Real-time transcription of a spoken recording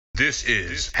This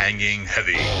is Hanging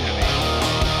Heavy.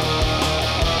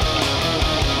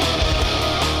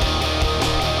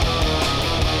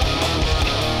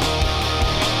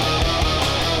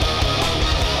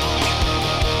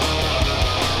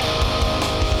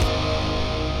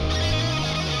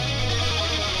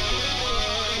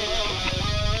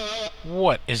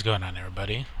 What is going on,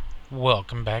 everybody?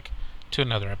 Welcome back to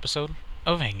another episode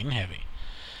of Hanging Heavy.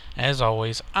 As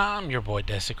always, I'm your boy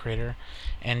Desecrator,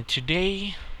 and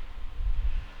today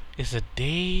is a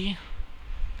day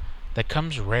that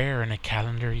comes rare in a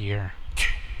calendar year.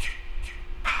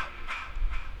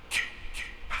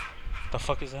 The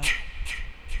fuck is that?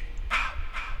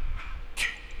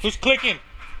 Who's clicking?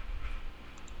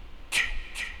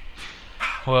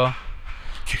 Well,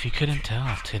 if you couldn't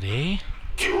tell, today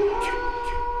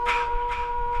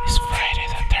is Friday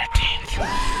the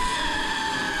 13th.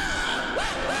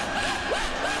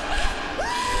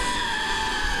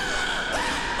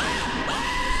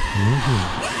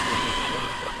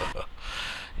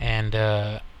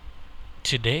 And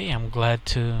today I'm glad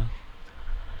to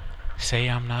say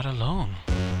I'm not alone,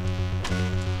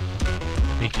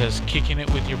 because kicking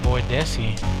it with your boy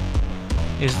Desi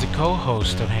is the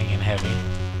co-host of Hanging Heavy,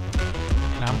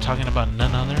 and I'm talking about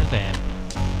none other than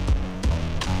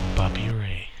Bobby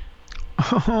Ray.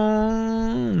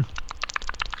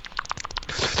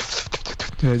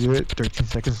 Did I do it 13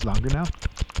 seconds longer now?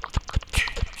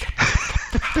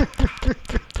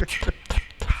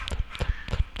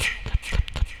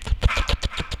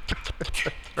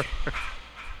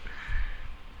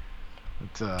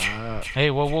 What's up? Hey,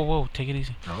 whoa, take it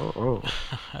easy. Oh.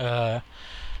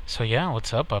 So yeah,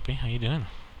 what's up, puppy? How you doing?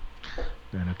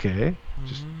 Doing okay.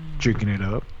 Just drinking it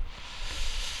up.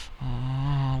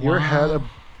 Have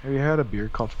you had a beer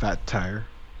called Fat Tire?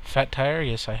 Fat Tire?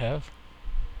 Yes, I have.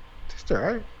 It's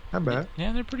alright. Not bad.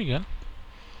 Yeah, they're pretty good.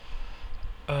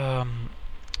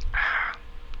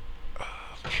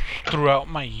 Throughout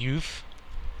my youth,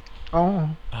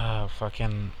 I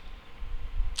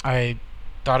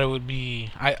thought it would be...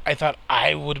 I thought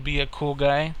I would be a cool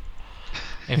guy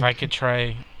if I could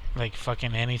try, like,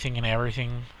 fucking anything and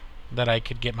everything that I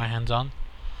could get my hands on.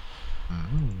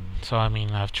 So, I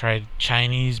mean, I've tried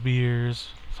Chinese beers,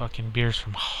 fucking beers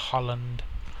from Holland,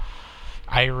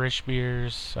 Irish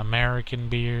beers, American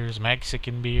beers,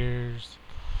 Mexican beers,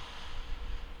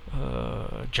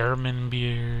 German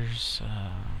beers,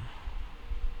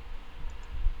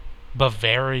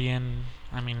 Bavarian.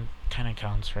 I mean, kind of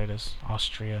counts, right, as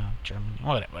Austria, Germany,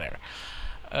 whatever.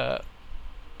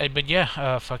 But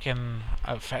yeah, fucking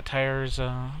Fat Tires,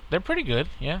 they're pretty good,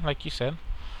 yeah, like you said.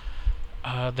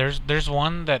 There's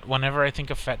one that whenever I think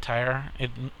of Fat Tire,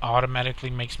 it automatically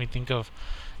makes me think of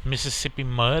Mississippi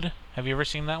Mud. Have you ever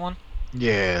seen that one?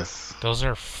 Yes. Those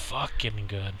are fucking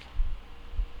good.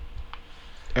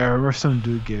 I remember some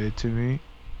dude gave it to me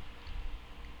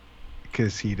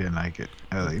because he didn't like it.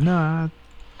 I was like, nah,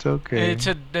 it's okay.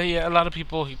 A lot of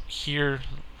people here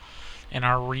in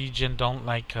our region don't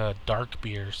like dark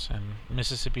beers, and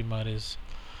Mississippi Mud is,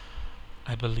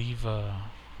 I believe, a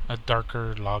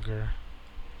darker lager.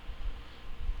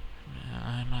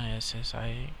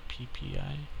 Mississippi.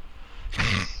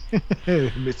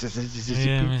 Mississippi.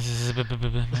 Yeah,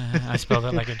 Mississippi. I spelled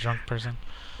that like a drunk person.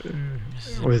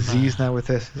 With Z's, not with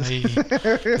S's.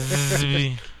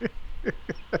 Mississippi.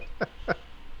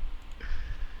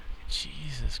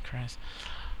 Jesus Christ.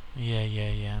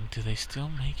 Yeah. Do they still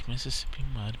make Mississippi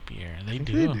Mud beer? They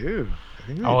do. They do.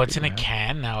 It's in a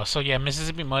can now. So yeah,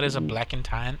 Mississippi Mud is a black and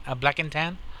tan.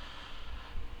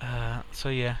 So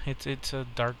yeah, it's a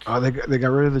dark. Oh, they got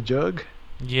rid of the jug?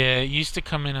 Yeah, it used to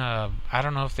come in a... I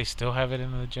don't know if they still have it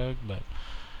in the jug, but...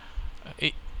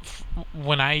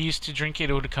 when I used to drink it,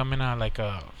 it would come in like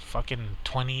a fucking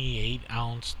 28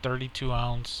 ounce, 32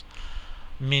 ounce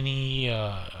mini...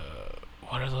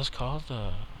 what are those called?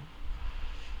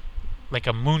 Like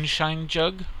a moonshine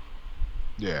jug?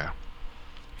 Yeah.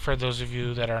 For those of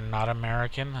you that are not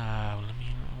American,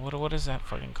 what is that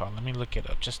fucking called? Let me look it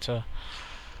up just to...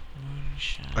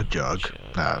 Moonshine a jug.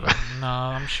 No,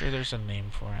 I'm sure there's a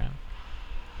name for it.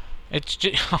 It's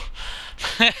just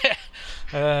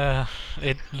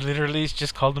it literally is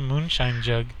just called a moonshine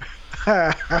jug.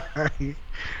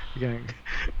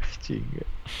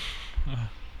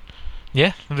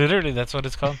 Yeah, literally that's what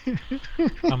it's called.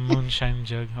 A moonshine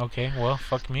jug. Okay, well,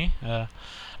 fuck me.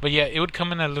 But yeah, it would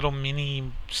come in a little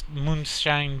mini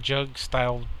moonshine jug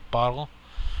style bottle,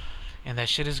 and that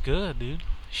shit is good, dude.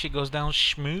 Shit goes down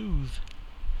smooth.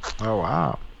 Oh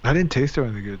wow! I didn't taste it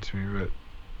when they gave it to me, but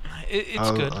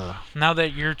it's good. Now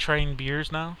that you're trying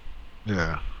beers now,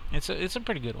 yeah, it's a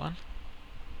pretty good one.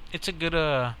 It's a good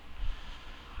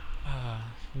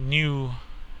new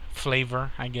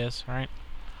flavor, I guess, right?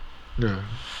 Yeah.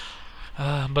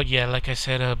 But yeah, like I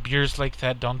said, beers like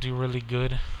that don't do really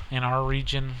good in our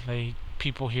region.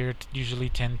 People here usually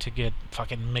tend to get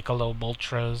fucking Michelob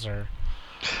Ultras or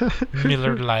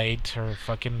Miller Lite or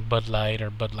fucking Bud Light or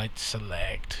Bud Light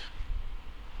Select.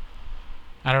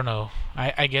 I don't know.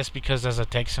 I guess because as a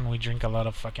Texan we drink a lot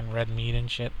of fucking red meat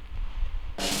and shit.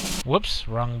 Whoops,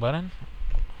 wrong button.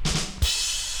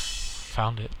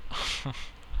 Found it.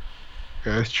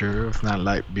 Yeah, it's true. It's not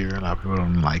light beer. A lot of people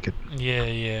don't like it. Yeah,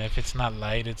 if it's not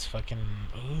light, it's fucking...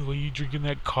 Oh, why are you drinking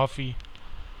that coffee?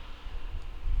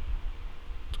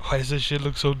 Why does this shit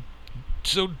look so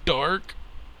dark?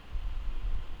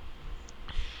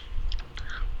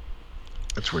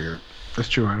 That's weird. That's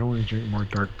true. I don't want to drink more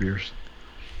dark beers.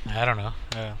 I don't know.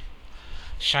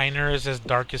 Shiner is as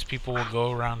dark as people will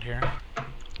go around here.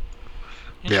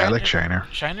 And Yeah, I like Shiner.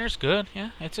 Shiner's good.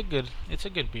 Yeah, it's a good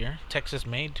beer. Texas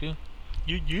made too.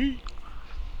 Yeah.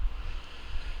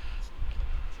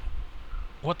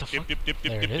 What the fuck?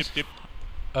 There it is.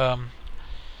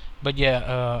 But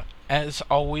yeah, as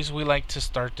always, we like to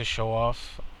start the show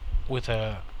off with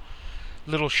a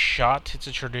little shot. It's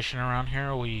a tradition around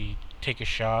here. We take a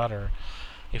shot, or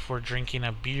if we're drinking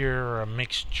a beer or a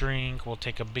mixed drink, we'll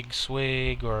take a big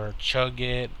swig or chug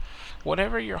it.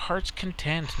 Whatever your heart's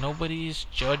content. Nobody's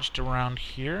judged around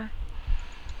here.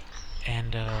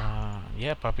 And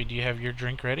yeah, Papi, do you have your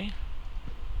drink ready?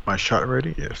 My shot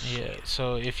ready? Yes. Yeah,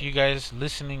 so if you guys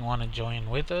listening want to join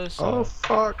with us... Oh,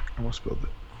 fuck. I almost spilled it.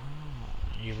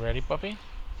 You ready, Puppy?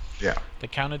 Yeah. The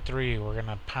count of 3, we're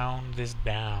gonna pound this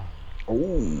down.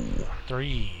 Oh.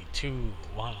 3, 2,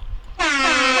 1.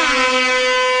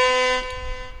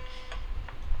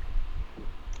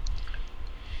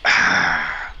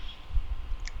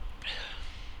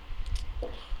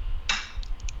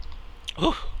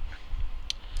 Ooh.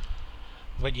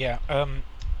 But yeah,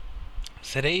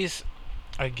 today's,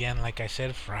 again, like I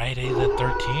said, Friday the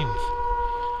 13th.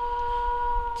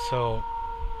 So,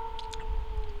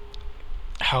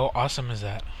 how awesome is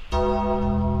that?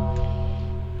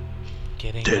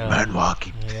 Getting Dead man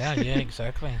walking. Yeah,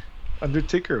 exactly.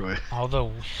 Undertaker way.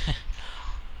 Although,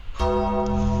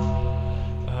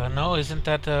 no, isn't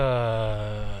that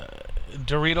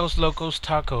Doritos Locos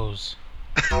Tacos?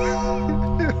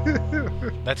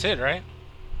 That's it, right?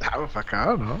 How the fuck? I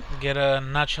don't know. Get a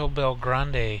Nacho Bel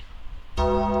Grande.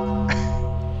 Oh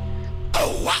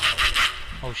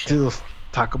shit. See those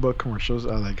Taco Bell commercials?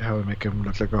 I like how they make them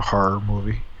look like a horror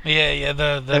movie. Yeah,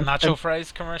 the nacho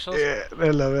fries commercials. Yeah, I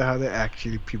love it how they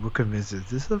actually people convince us.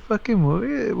 This is a fucking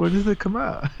movie? When does it come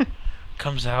out?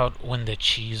 Comes out when the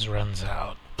cheese runs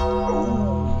out.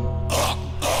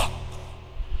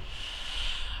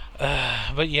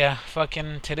 But yeah,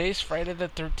 fucking today's Friday the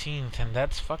 13th, and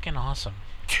that's fucking awesome.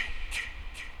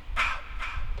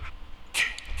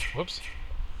 Whoops.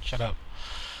 Shut up.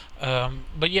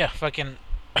 But yeah, fucking...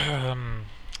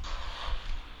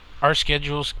 our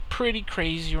schedule's pretty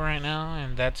crazy right now,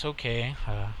 and that's okay.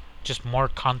 Just more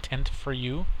content for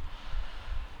you.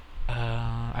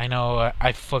 I know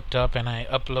I fucked up and I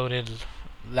uploaded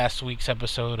last week's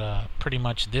episode pretty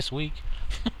much this week.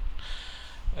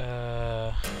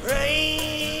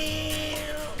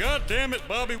 God damn it,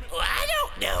 Bobby. I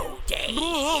don't know, Dave.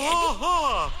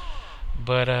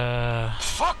 But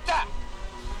Fuck that!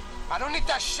 I don't need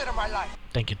that shit in my life.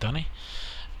 thank you, Tony.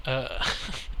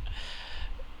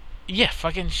 Yeah,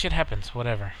 fucking shit happens.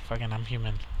 Whatever. Fucking, I'm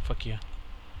human. Fuck you.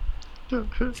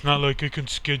 It's not like I can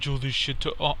schedule this shit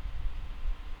to... Oh,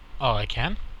 I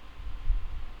can?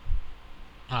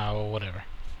 Oh, well, whatever.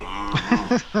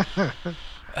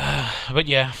 But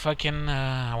yeah, fucking,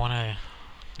 I want to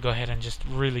go ahead and just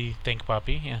really thank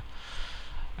Papi. Yeah,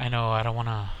 I know I don't want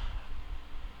to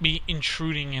be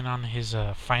intruding in on his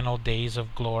final days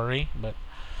of glory, but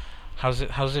how's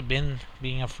it been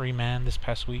being a free man this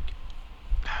past week?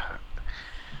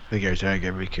 Like every time I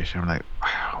get vacation, I'm like,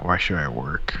 why should I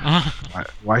work?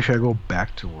 why should I go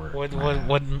back to work?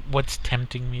 What's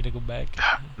tempting me to go back?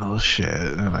 No shit.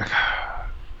 And I'm like,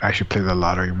 I should play the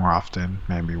lottery more often.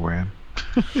 Maybe win.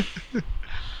 I'm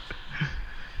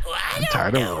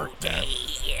tired of work, man.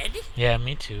 Yeah,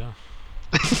 me too.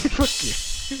 Fuck you.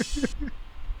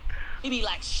 He be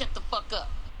like, shut the fuck up.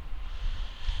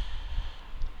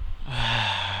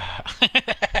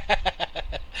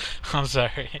 I'm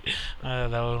sorry.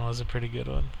 That one was a pretty good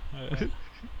one.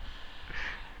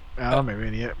 I don't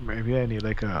know, maybe I need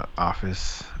like a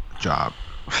office job.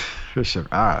 For sure.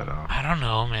 I don't know. I don't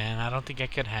know, man. I don't think I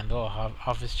could handle a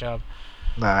office job.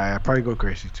 Nah, I'd probably go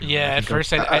crazy too. Yeah,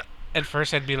 at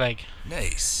first I'd be like,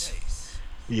 Nice.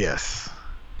 Yes.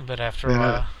 but after a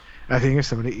while, I think if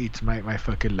somebody eats my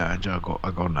fucking lunch, I'll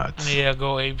go nuts. Yeah,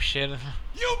 go ape shit. Like,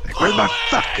 where's my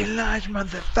fucking lunch,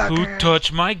 motherfucker? Who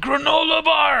touched my granola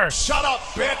bar? Shut up,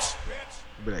 bitch!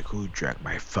 Be like, who drank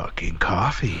my fucking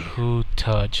coffee? Who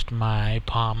touched my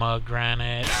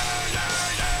pomegranate?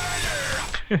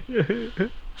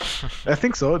 I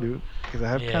think so, dude. Because I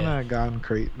have Yeah. kind of gone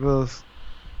crazy. Well,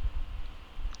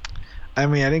 I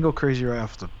mean, I didn't go crazy right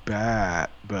off the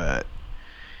bat, but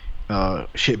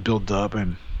shit built up,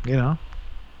 and you know,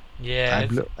 Yeah,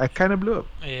 I kind of blew up.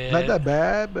 yeah. Not that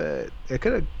bad, but I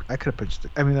could have punched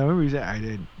it. I mean, the only reason I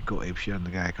didn't go apeshit on the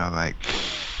guy, cause like,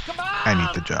 I need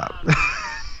the job.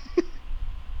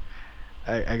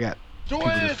 I got people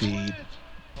to feed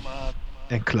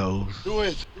and clothes. Do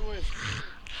it.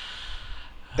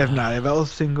 If not, if I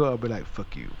was single, I'd be like,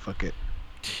 fuck you, fuck it.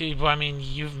 Gee, well, I mean,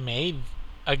 you've made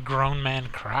a grown man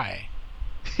cry.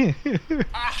 Well,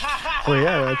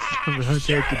 yeah, that's what I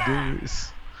have to do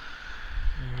is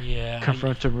Yeah.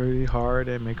 confront him really hard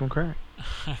and make him cry.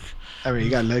 I mean, he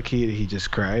got lucky that he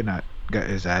just cried, not got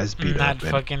his ass beat Not up.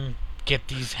 and- fucking get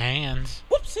these hands.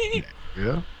 Whoopsie.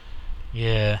 Yeah.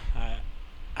 Yeah.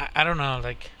 I don't know.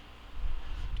 Like,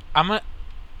 I'm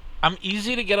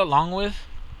easy to get along with,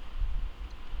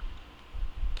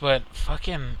 but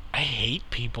fucking I hate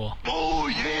people.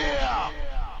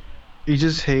 You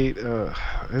just hate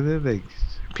like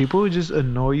people who just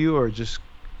annoy you or just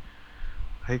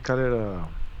I call it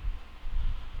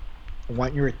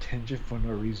want your attention for no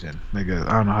reason. Like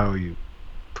I don't know how you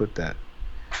put that.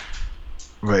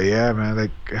 But yeah, man,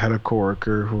 like I had a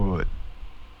coworker who would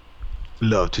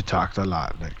love to talk a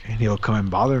lot, like, and he'll come and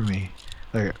bother me.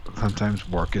 Like sometimes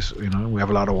work is, you know, we have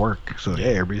a lot of work, so yeah,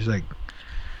 everybody's like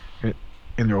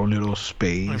in their own little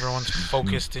space. Everyone's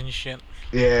focused and shit.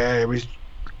 Yeah, everybody's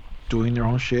doing their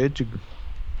own shit to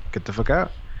get the fuck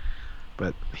out.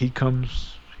 But he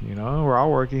comes, you know, we're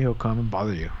all working, he'll come and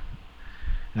bother you.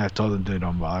 And I've told him to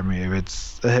don't bother me. If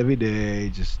it's a heavy day,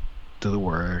 just do the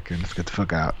work and let's get the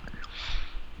fuck out.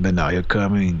 But no, he'll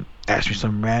come and ask me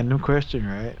some random question,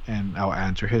 right? And I'll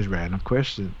answer his random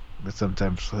question. But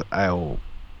sometimes I'll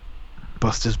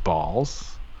bust his balls.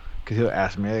 Because he'll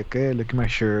ask me, like, hey, look at my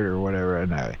shirt or whatever.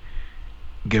 And I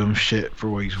give him shit for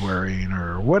what he's wearing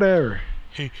or whatever.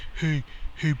 Hey,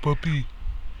 puppy.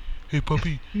 Hey,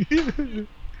 puppy.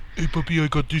 Hey, puppy, I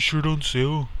got this shirt on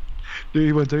sale.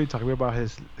 Dude, one time he talked about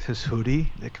his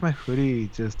hoodie. Look at my hoodie.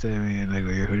 Just tell me, like,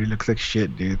 your hoodie looks like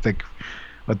shit, dude. It's like,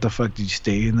 what the fuck, did you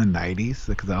stay in the 90s?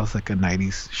 Because that was like a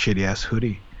 90s shitty ass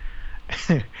hoodie.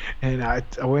 And I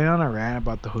went on a rant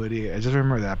about the hoodie. I just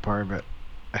remember that part, but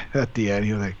at the end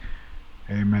he was like,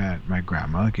 hey man, my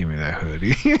grandma gave me that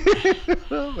hoodie. I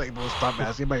was like, well, stop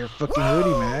asking about your fucking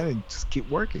hoodie, man, and just keep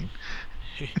working.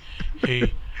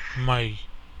 Hey, my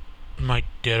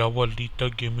dead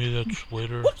abuelita gave me that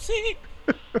sweater. Whoopsie.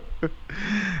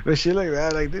 But shit like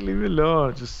that, like, they leave me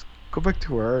alone. Just go back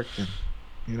to work, and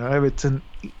you know, if it's an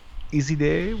easy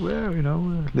day, well, you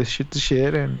know, let's shit the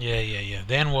shit, and Yeah.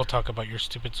 Then we'll talk about your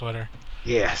stupid sweater.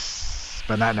 yes,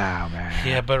 but not now, man.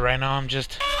 Yeah, but right now I'm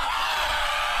just.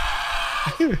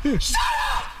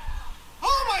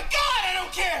 Oh my god, I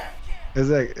don't care! It's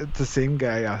like it's the same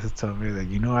guy also telling me, like,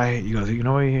 he goes, you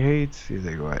know what he hates? He's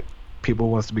like, what? People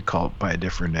wants to be called by a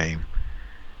different name.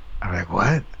 I'm like,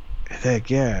 what? He's like,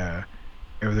 yeah.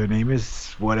 If their name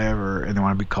is whatever and they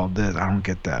want to be called this, I don't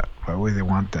get that. Why would they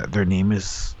want that? Their name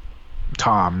is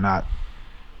Tom, not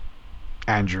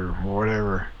Andrew or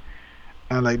whatever.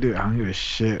 And I'm like, dude, I don't give a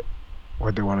shit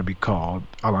what they want to be called,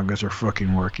 as long as they're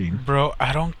fucking working. Bro,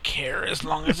 I don't care as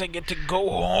long as I get to go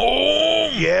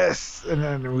home. Yes, and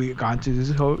then we got into this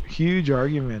whole huge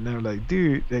argument, and I'm like,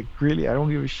 dude, like, really, I don't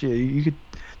give a shit. You could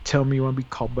tell me you want to be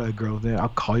called by a girl, then I'll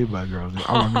call you by a girl. Then as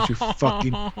long as you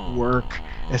fucking work,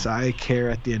 as I care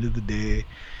at the end of the day.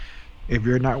 If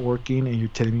you're not working and you're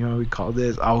telling me you want to be called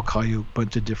this, I'll call you a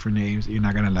bunch of different names. You're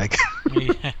not gonna like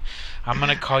it. Yeah. I'm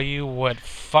gonna call you what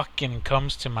fucking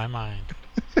comes to my mind.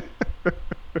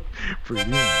 For you.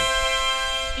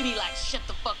 He be like, shut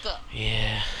the fuck up.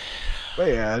 Yeah. But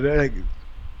yeah, like,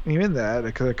 even that,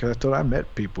 because I told I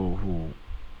met people who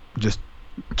just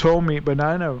told me, but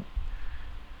not in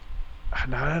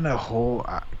a whole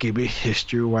give me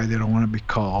history why they don't want to be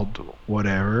called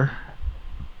whatever.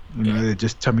 You know, they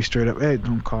just tell me straight up, hey,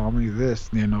 don't call me this.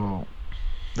 You know,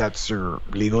 that's their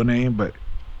legal name, but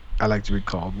I like to be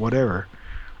called whatever.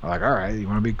 I'm like, all right, you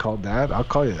want to be called that? I'll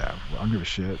call you that. I don't give a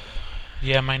shit.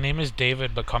 Yeah, my name is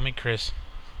David, but call me Chris.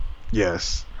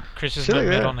 Yes. Chris is Shit my like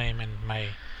that. middle name, and my.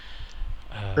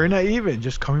 Or not even,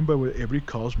 just call me by what everybody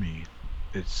calls me.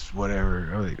 It's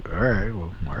whatever. I'm like, all right,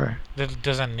 well, all right.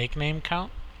 Does a nickname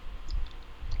count?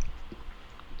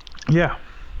 Yeah.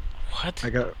 What?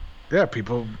 Yeah,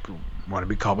 people want to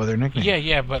be called by their nickname.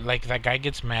 Yeah, but like that guy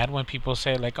gets mad when people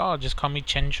say like, "Oh, just call me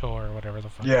Chencho" or whatever the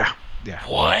fuck. Yeah.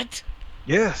 What?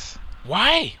 Yes.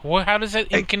 Why? Well, how does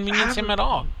that inconvenience him at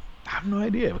all? I have no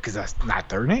idea because that's not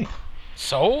their name.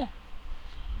 So?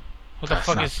 What the That's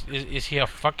fuck not- is he a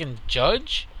fucking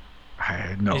judge?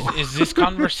 I know. Is this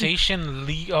conversation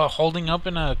holding up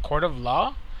in a court of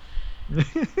law?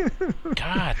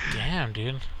 God damn,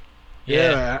 dude.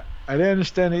 Yeah, I didn't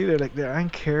understand either. Like, I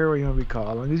don't care what you want to be called,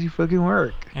 as long as you fucking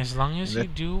work. As long as you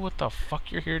That- do what the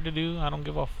fuck you're here to do, I don't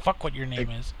give a fuck what your name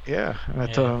is. Yeah, and I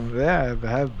Yeah. told him, I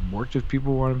have worked with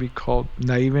people who want to be called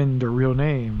not even their real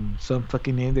name, some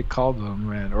fucking name they called them,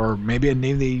 man, or maybe a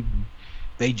name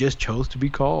they just chose to be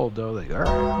called. Though, like, all right,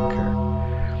 I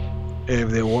don't care. If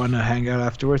they want to hang out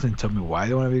afterwards and tell me why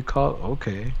they want to be called,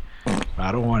 okay.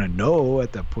 I don't want to know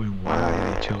at that point why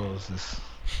they chose this,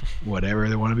 whatever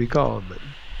they want to be called, but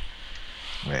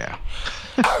yeah.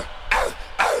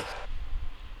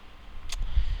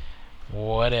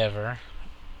 Whatever.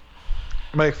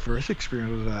 My first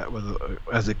experience with that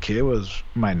as a kid was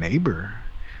my neighbor.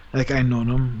 Like, I known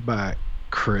him by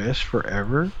Chris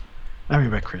forever. I mean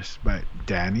by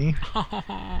Danny.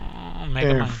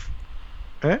 Megamind.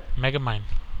 Eh? Megamind.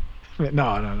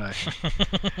 No.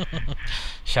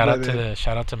 Shout But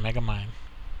out to Megamind.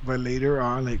 But later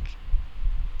on, like,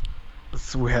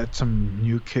 so we had some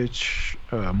new kids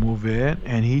move in,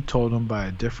 and he told them by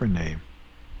a different name.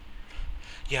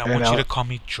 Yeah, I And want you I'll- to call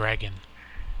me Dragon.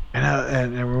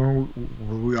 And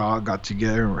when we all got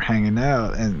together and were hanging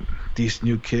out, and these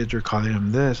new kids were calling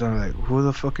him this, I'm like, who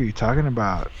the fuck are you talking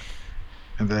about?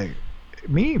 And they're like,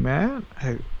 me, man.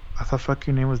 Hey, I thought fuck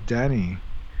your name was Danny.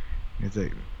 He's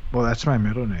like, well, that's my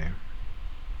middle name.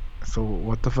 So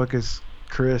what the fuck is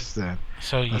Chris then?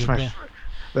 So That's you've my been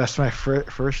that's my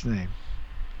first name.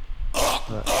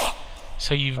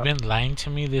 so you've been lying to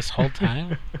me this whole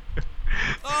time?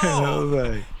 And I was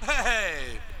like,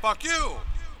 Hey, fuck you.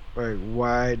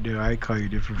 why do I call you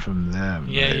different from them?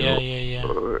 Yeah, Like, yeah.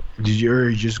 Are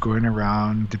you just going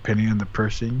around depending on the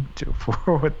person for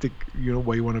what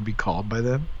what you want to be called by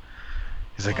them?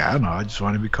 He's like, I don't know, I just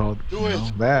want to be called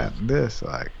that and this.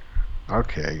 Like,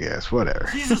 okay, I guess, whatever.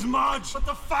 Jesus, Mudge. What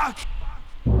the fuck?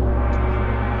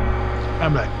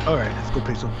 I'm like, all right, let's go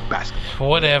play some basketball.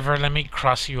 Whatever, let me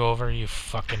cross you over, you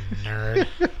fucking nerd.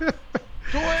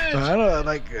 I don't know,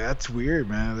 like, that's weird,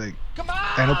 man. Like, Come on.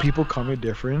 I know people call me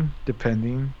different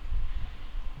depending,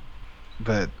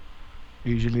 but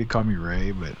usually they call me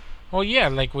Ray. But Well, yeah,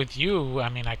 like with you, I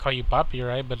mean, I call you Poppy,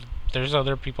 right? But there's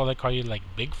other people that call you like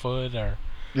Bigfoot or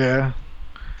yeah,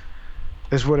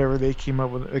 it's whatever they came up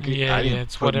with. Like, yeah, I didn't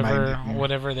it's put my whatever nickname.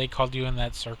 whatever they called you in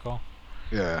that circle.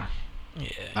 Yeah, Yeah.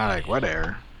 I like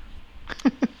whatever.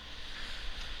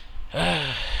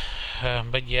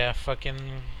 But yeah, fucking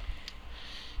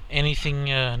anything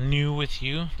new with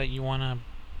you that you wanna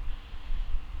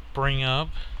bring up?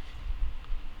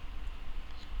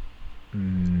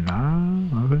 Nah,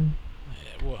 nothing.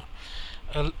 Well,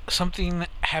 something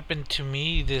happened to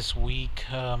me this week.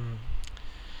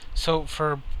 So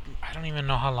for I don't even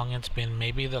know how long it's been.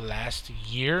 Maybe the last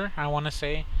year, I want to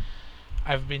say.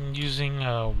 I've been using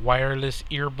wireless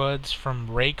earbuds from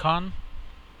Raycon,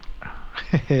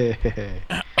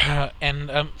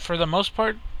 and for the most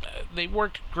part, they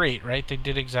worked great. Right? They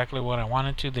did exactly what I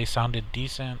wanted to. They sounded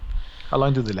decent. How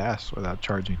long do they last without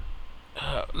charging?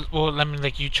 Well, I mean,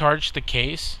 like you charge the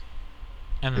case,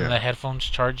 and then Yeah. the headphones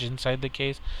charge inside the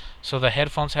case. So the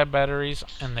headphones have batteries,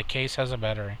 and the case has a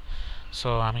battery.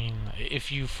 So I mean,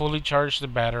 if you fully charge the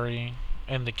battery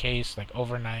in the case, like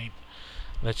overnight,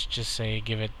 let's just say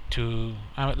give it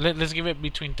let's give it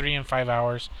between 3 and 5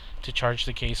 hours to charge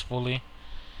the case fully.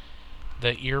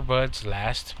 The earbuds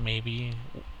last maybe,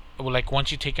 well, like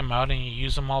once you take them out and you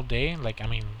use them all day, like I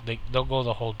mean, they'll go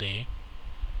the whole day.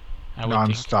 I would think.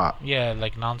 Non-stop. Yeah,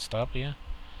 like non-stop, yeah.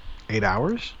 8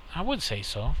 hours? I would say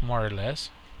so, more or less.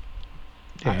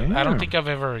 I Damn. don't think I've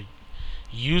ever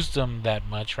used them that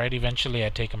much, right? Eventually I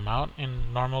take them out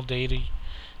in normal day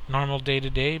to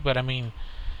day, but I mean,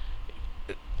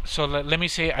 so let me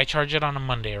say I charge it on a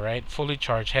Monday, right? Fully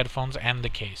charged, headphones and the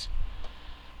case.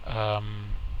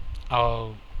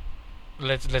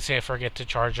 Let's say I forget to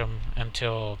charge them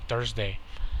until Thursday.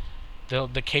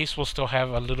 The case will still have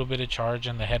a little bit of charge,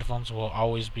 and the headphones will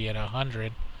always be at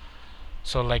 100.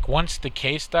 So like once the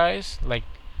case dies, like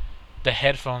the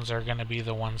headphones are gonna be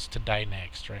the ones to die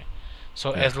next, right?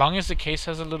 So Yeah. as long as the case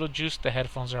has a little juice, the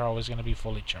headphones are always gonna be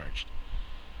fully charged.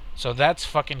 So that's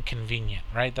fucking convenient,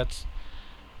 right? That's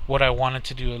what I wanted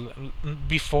to do.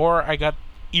 Before I got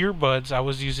earbuds, I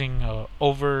was using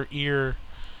over-ear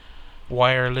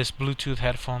wireless Bluetooth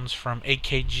headphones from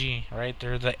AKG, right?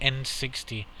 They're the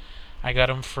N60. I got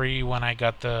them free when I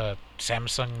got the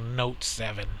Samsung Note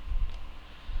 7.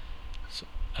 So,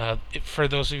 for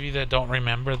those of you that don't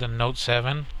remember, the Note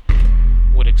 7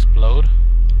 would explode.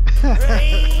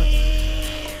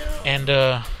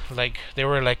 And like they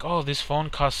were like, oh, this phone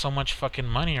costs so much fucking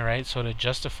money, right? So to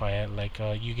justify it, like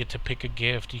you get to pick a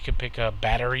gift. You can pick a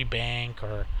battery bank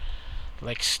or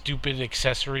like stupid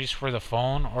accessories for the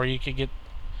phone, or you could get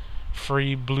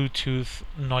free Bluetooth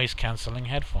noise canceling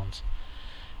headphones.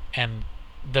 And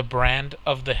the brand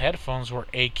of the headphones were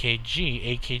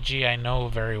AKG. AKG I know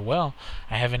very well.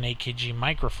 I have an AKG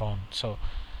microphone. So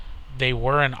they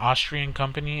were an Austrian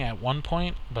company at one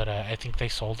point, but I think they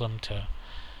sold them to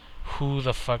who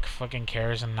the fuck fucking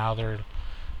cares, and now they're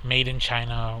made in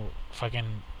China,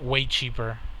 fucking way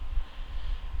cheaper.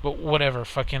 But whatever,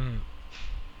 fucking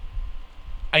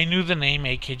I knew the name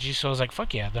AKG, so I was like,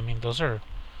 fuck yeah. I mean, those are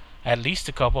at least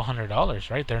a couple $100,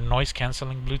 right? They're noise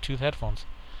canceling Bluetooth headphones.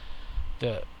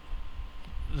 The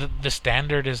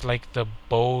standard is like the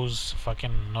Bose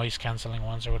fucking noise canceling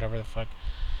ones or whatever the fuck.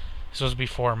 This was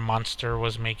before Monster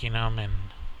was making them, and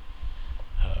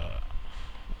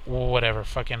whatever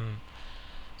fucking.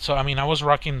 So I mean, I was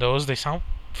rocking those. They sound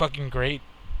fucking great.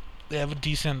 They have a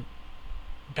decent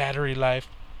battery life,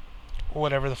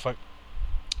 whatever the fuck.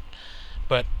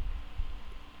 But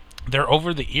they're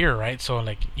over the ear, right? So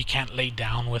like you can't lay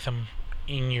down with them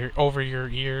in your over your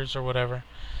ears or whatever.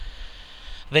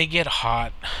 They get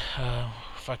hot,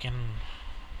 fucking,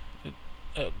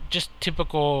 just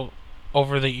typical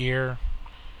over the ear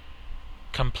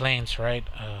complaints, right?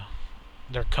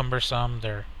 They're cumbersome.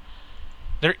 They're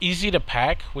easy to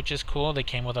pack, which is cool. They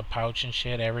came with a pouch and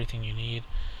shit, everything you need.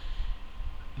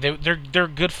 They're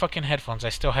good fucking headphones. I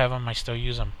still have them. I still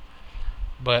use them.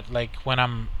 But like when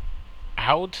I'm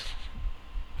out,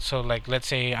 so like let's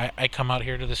say I come out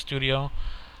here to the studio,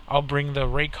 I'll bring the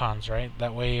Raycons, right?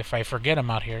 That way if I forget them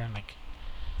out here, like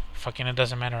fucking it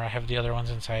doesn't matter. I have the other ones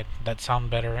inside that sound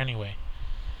better anyway.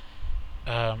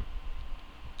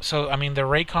 So I mean the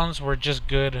Raycons were just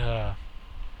good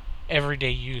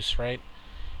everyday use, right?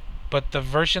 But the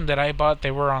version that I bought,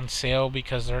 they were on sale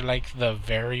because they're like the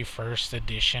very first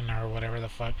edition or whatever the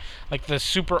fuck, like the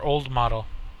super old model.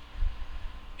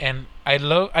 And I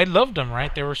loved them,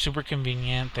 right? They were super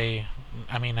convenient. I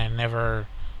never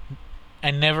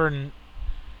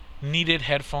needed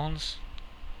headphones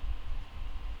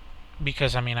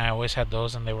because I mean I always had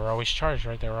those and they were always charged,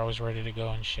 right? They were always ready to go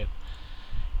and shit.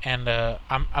 And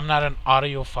I'm not an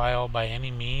audiophile by any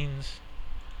means.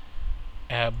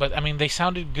 But I mean they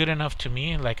sounded good enough to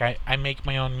me. Like I make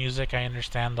my own music. I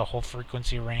understand the whole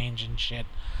frequency range and shit.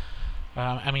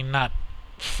 I mean not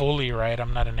fully, right?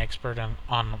 I'm not an expert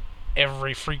on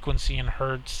every frequency and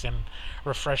hertz and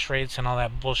refresh rates and all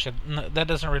that bullshit. That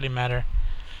doesn't really matter.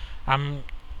 I'm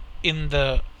in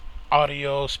the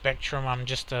audio spectrum. I'm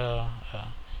just a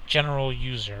general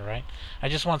user, right? I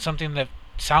just want something that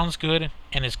sounds good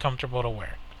and is comfortable to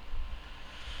wear.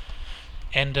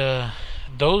 And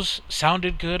those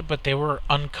sounded good, but they were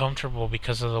uncomfortable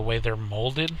because of the way they're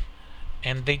molded.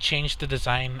 And they changed the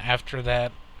design after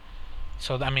that.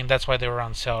 So, I mean, that's why they were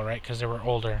on sale, right? Because they were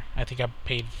older. I think I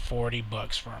paid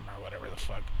 $40 for them or whatever the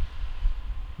fuck.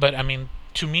 But, I mean,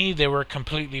 to me, they were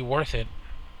completely worth it.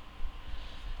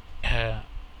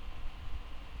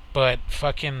 But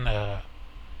fucking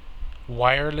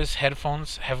wireless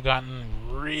headphones have gotten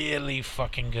really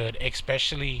fucking good.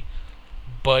 Especially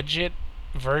budget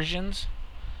versions.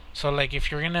 So, like,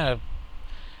 if you're gonna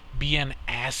be an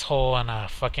asshole and a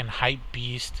fucking hype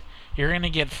beast, you're gonna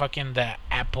get fucking the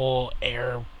Apple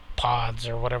AirPods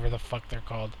or whatever the fuck they're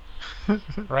called.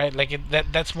 Right? Like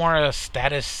that's more a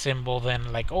status symbol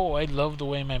than like, oh, I love the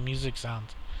way my music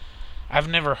sounds. I've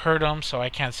never heard them, so I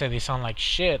can't say they sound like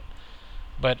shit.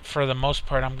 But for the most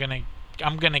part, I'm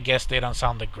gonna guess they don't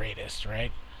sound the greatest,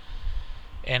 right?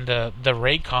 And the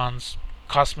Raycons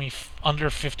cost me under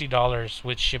 $50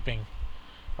 with shipping,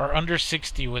 or under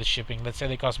 $60 with shipping. Let's say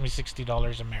they cost me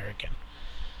 $60 American.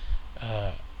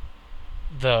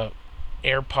 The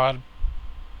AirPods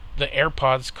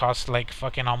cost like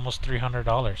fucking almost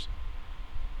 $300.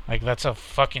 Like that's a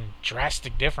fucking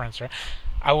drastic difference, right?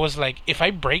 I was like, if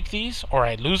I break these or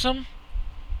I lose them,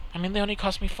 I mean they only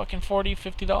cost me fucking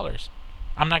 $40-50.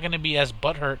 I'm not gonna be as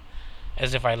butthurt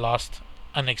as if I lost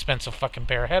an expensive fucking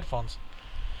pair of headphones.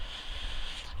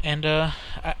 And I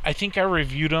think I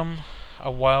reviewed them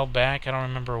a while back. I don't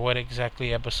remember what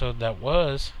exactly episode that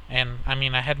was. And I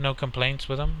mean, I had no complaints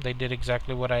with them. They did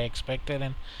exactly what I expected,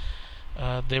 and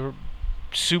they were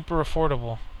super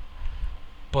affordable.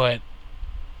 But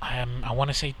I want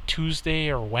to say Tuesday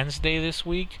or Wednesday this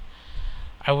week.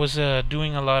 I was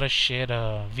doing a lot of shit,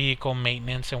 vehicle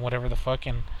maintenance and whatever the fuck,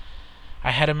 and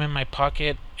I had them in my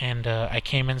pocket, and I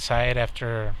came inside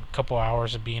after a couple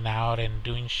hours of being out and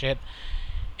doing shit,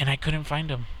 and I couldn't find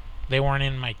them. They weren't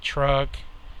in my truck.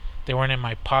 They weren't in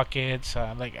my pockets.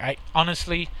 I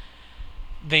honestly,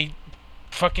 they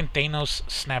fucking Thanos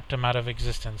snapped them out of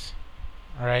existence.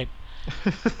 All right.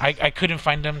 I couldn't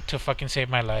find them to fucking save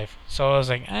my life. So I was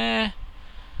like,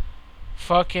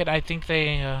 fuck it. I think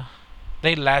they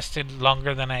lasted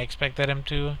longer than I expected them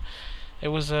to. It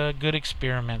was a good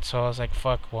experiment. So I was like,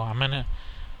 fuck. Well,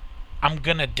 I'm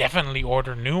gonna definitely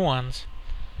order new ones.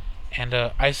 And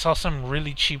I saw some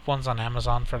really cheap ones on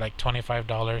Amazon for like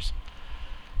 $25.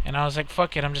 And I was like,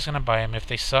 fuck it. I'm just gonna buy them. If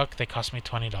they suck, they cost me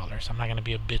 $20. I'm not gonna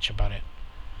be a bitch about it.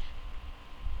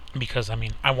 Because I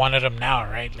mean, I wanted them now,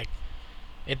 right? Like,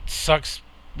 it sucks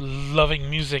loving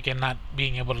music and not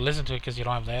being able to listen to it because you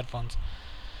don't have the headphones.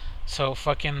 So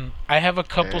fucking, I have a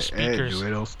couple speakers. Do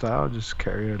it old style. Just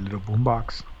carry a little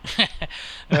boombox.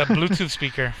 Bluetooth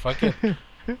speaker. Fuck it.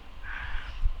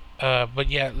 But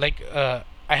yeah, like I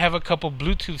have a couple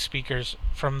Bluetooth speakers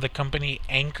from the company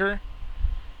Anchor.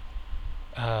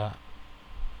 And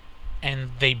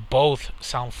they both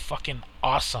sound fucking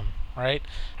awesome, right?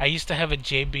 I used to have a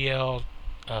JBL.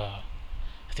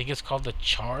 I think it's called the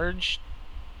Charge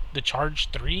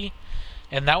 3,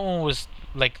 and that one was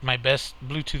like my best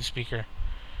Bluetooth speaker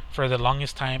for the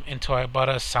longest time until I bought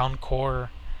a Soundcore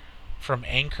from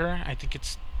Anchor. I think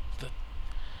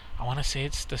I want to say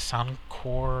it's the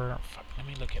Soundcore. Fuck, let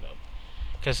me look it up,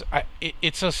 because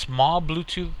it's a small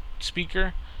Bluetooth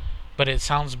speaker, but it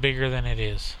sounds bigger than it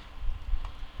is.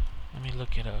 Let me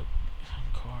look it up.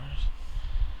 Soundcore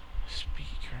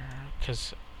speaker,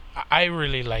 because I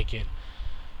really like it.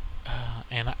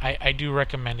 And I do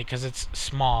recommend it because it's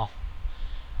small.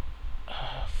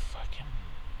 Fucking,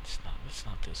 it's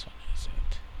not this one, is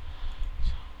it?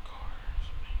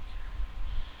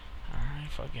 Alright,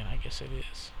 fucking, I guess it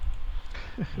is.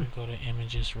 Let me go to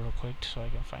images real quick so I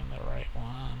can find the right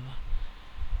one.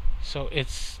 So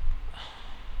it's,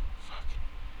 fuck,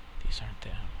 these aren't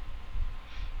them.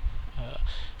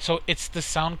 So it's the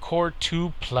Soundcore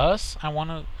 2 Plus. I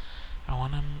wanna,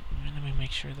 let me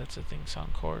make sure that's the thing.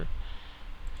 Soundcore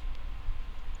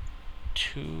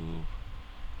 2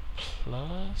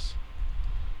 Plus.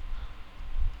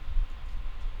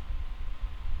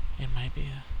 It might be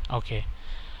okay.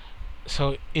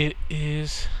 So it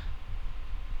is.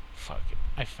 Fuck it.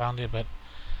 I found it, but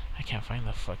I can't find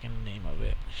the fucking name of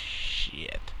it.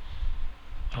 Shit.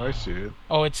 I see it.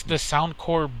 Oh, it's the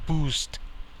Soundcore Boost.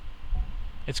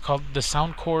 It's called the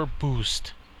Soundcore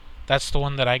Boost. That's the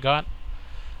one that I got.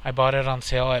 I bought it on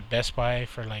sale at Best Buy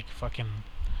for like fucking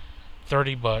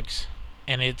 $30,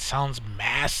 and it sounds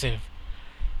massive,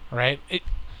 right?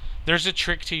 There's a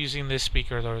trick to using this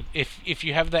speaker though. If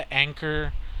you have the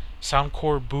Anchor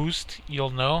Soundcore Boost,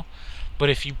 you'll know. But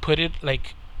if you put it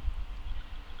like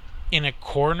in a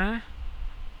corner,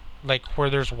 like where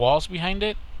there's walls behind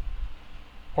it,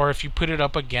 or if you put it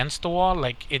up against the wall,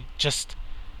 like it just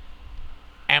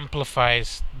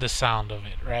amplifies the sound of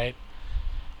it, right?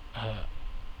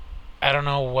 I don't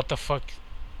know what the fuck.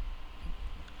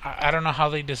 I don't know how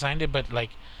they designed it, but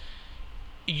like,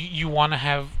 you want to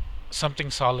have something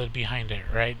solid behind it,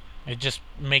 right? It just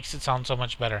makes it sound so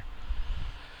much better.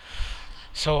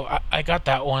 So I got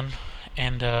that one,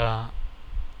 and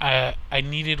I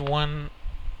needed one.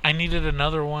 I needed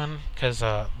another one because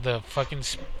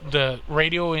the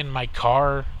radio in my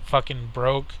car fucking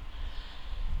broke,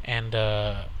 and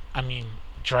I mean,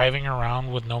 driving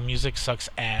around with no music sucks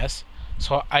ass.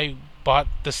 So I bought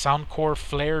the Soundcore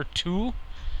Flare 2,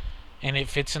 and it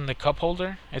fits in the cup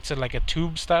holder. It's like a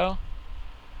tube style.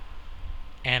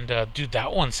 And dude,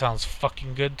 that one sounds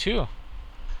fucking good too.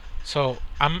 So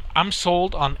I'm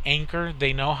sold on Anchor.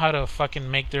 They know how to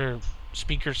fucking make their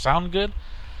speakers sound good.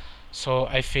 So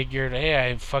I figured, hey,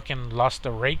 I fucking lost the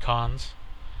Raycons.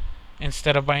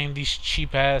 Instead of buying these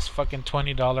cheap ass fucking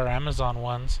 $20 Amazon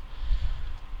ones,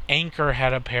 Anchor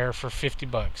had a pair for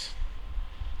 $50.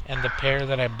 And the pair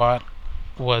that I bought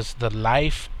was the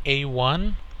Life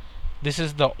A1. This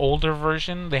is the older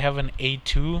version. They have an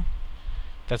A2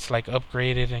 that's like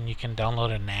upgraded, and you can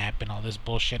download an app and all this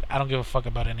bullshit. I don't give a fuck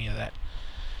about any of that.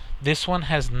 This one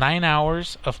has 9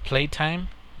 hours of playtime,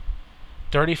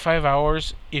 35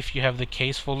 hours if you have the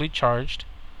case fully charged.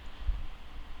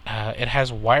 It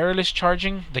has wireless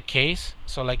charging, the case.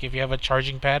 So like if you have a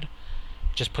charging pad,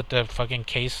 just put the fucking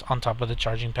case on top of the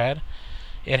charging pad.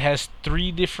 It has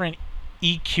 3 different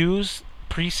EQs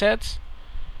presets.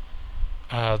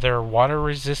 They're water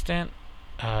resistant.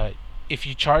 if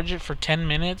you charge it for 10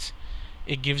 minutes,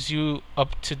 it gives you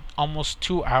up to almost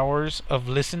 2 hours of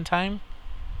listen time.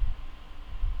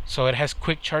 So it has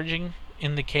quick charging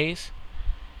in the case,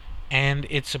 and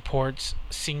it supports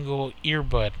single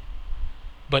earbud,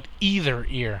 but either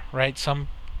ear, right? Some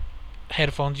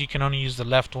headphones you can only use the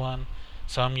left one,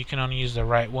 some you can only use the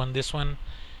right one. This one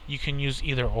you can use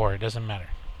either or, it doesn't matter.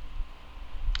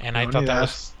 And I thought that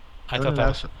was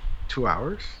last 2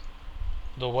 hours.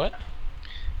 the what?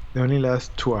 They only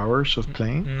last 2 hours of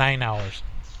playing. 9 hours.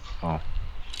 Oh,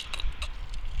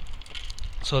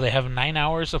 So they have 9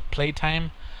 hours of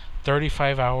playtime,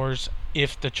 35 hours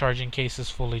if the charging case is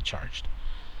fully charged.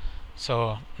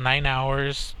 So 9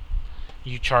 hours,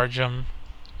 you charge them.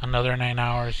 Another 9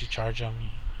 hours, you charge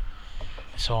them.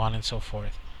 So on and so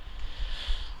forth.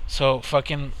 So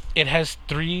fucking, it has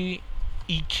 3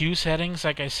 EQ settings,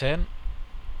 like I said.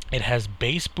 It has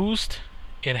bass boost.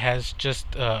 It has just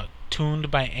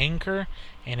tuned by Anchor,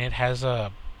 and it has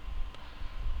a.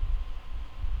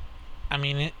 I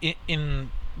mean,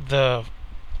 in the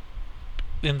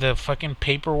fucking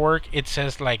paperwork, it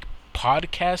says like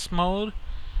podcast mode,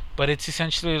 but it's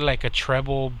essentially like a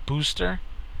treble booster.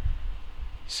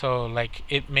 So like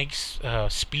it makes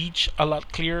speech a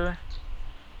lot clearer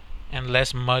and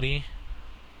less muddy.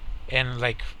 And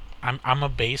like I'm a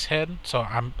bass head, so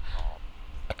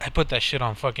I put that shit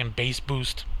on fucking bass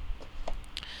boost.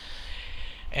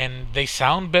 And they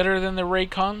sound better than the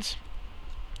Raycons.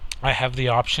 I have the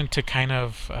option to kind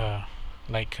of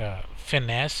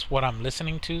finesse what I'm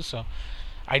listening to. So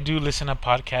I do listen to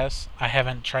podcasts. I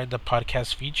haven't tried the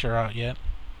podcast feature out yet.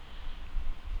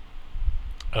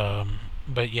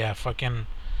 But yeah, fucking,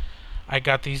 I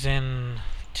got these in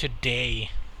today,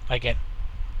 like at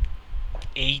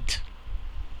 8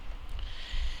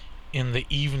 in the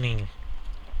evening.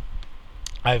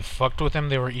 I've fucked with them.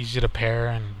 They were easy to pair,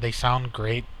 and they sound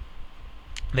great.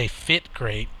 They fit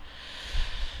great.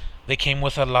 They came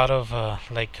with a lot of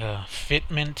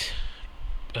fitment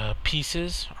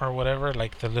pieces or whatever,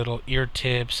 like the little ear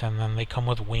tips, and then they come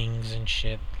with wings and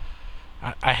shit.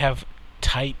 I have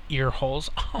tight ear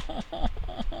holes.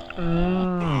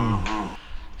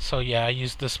 So yeah, I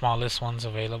used the smallest ones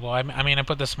available. I mean, I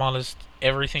put the smallest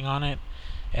everything on it,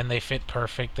 and they fit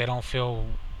perfect. They don't feel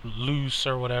loose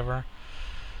or whatever.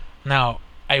 Now,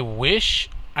 I wish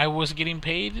I was getting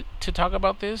paid to talk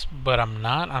about this, but I'm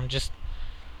not. I'm just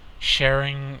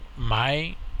sharing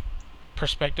my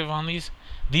perspective on these.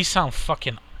 These sound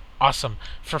fucking awesome.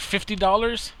 For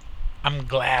 $50, I'm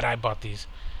glad I bought these.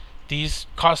 These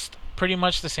cost pretty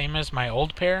much the same as my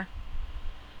old pair,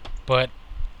 but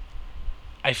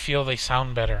I feel they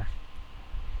sound better.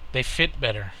 They fit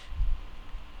better.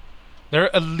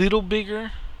 They're a little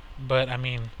bigger, but I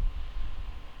mean,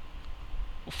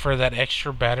 for that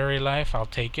extra battery life, I'll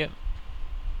take it.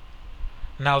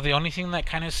 Now, the only thing that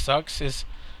kind of sucks is,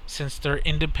 since they're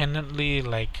independently,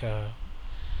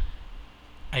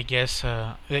 I guess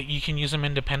that you can use them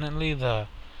independently, the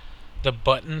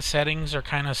button settings are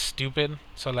kind of stupid.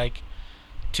 So like,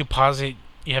 to pause it,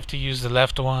 you have to use the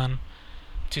left one.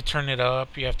 To turn it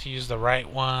up, you have to use the right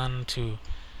one. To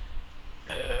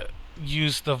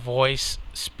use the voice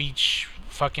speech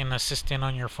fucking assistant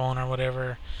on your phone or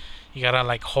whatever, you gotta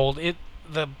like hold it.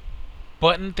 The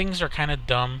button things are kind of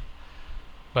dumb,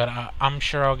 but I'm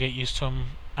sure I'll get used to them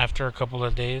after a couple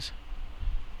of days.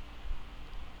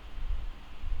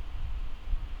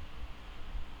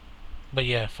 But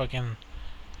yeah, fucking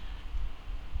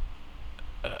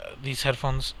these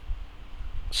headphones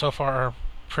so far are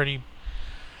pretty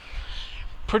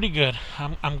good.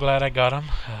 I'm glad I got them.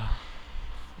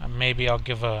 Maybe I'll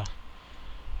give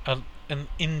an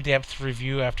in-depth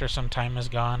review after some time has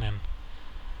gone.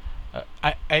 And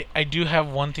I do have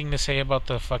one thing to say about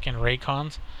the fucking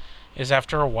Raycons, is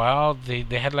after a while they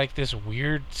had like this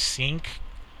weird sync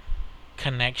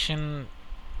connection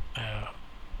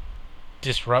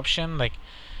disruption. Like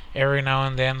every now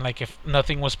and then, like if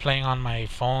nothing was playing on my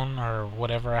phone or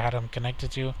whatever I had them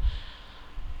connected to,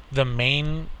 the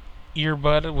main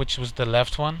earbud, which was the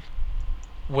left one,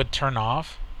 would turn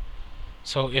off.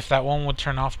 So if that one would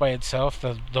turn off by itself,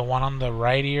 the one on the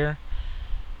right ear,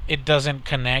 it doesn't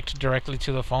connect directly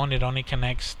to the phone. It only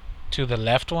connects to the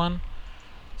left one.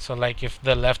 So like if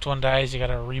the left one dies, you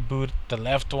gotta reboot the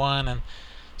left one, and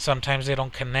sometimes they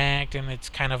don't connect, and it's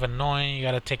kind of annoying. You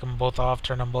gotta take them both off,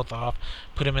 turn them both off,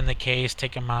 put them in the case,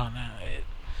 take them out.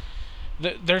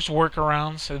 There's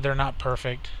workarounds. They're not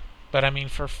perfect, but I mean,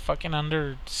 for fucking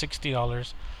under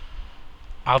 $60,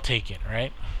 I'll take it,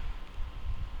 right?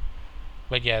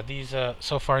 But yeah, these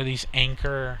so far these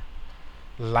Anchor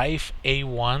Life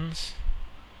A1s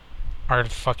are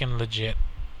fucking legit.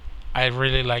 I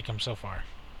really like them so far.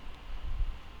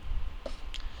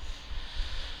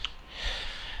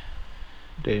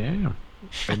 Damn.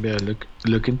 Maybe I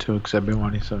look into it because I've been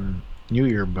wanting some new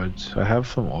earbuds. I have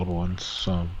some old ones.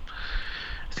 Some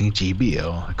I think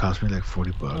GBL. It cost me like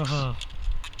 $40.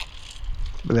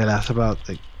 But they last about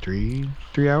like three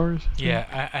hours. I think.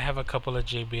 Yeah, I have a couple of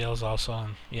JBLs also,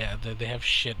 and yeah, they have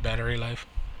shit battery life.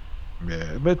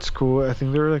 Yeah, but it's cool. I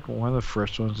think they were like one of the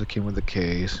first ones that came with the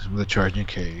case, with the charging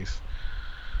case.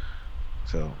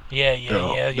 So Yeah,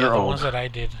 they're the old. ones that I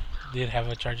did have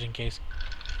a charging case.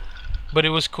 But it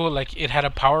was cool. Like it had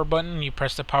a power button. You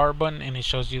press the power button, and it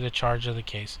shows you the charge of the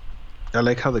case. I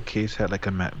like how the case had like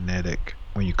a magnetic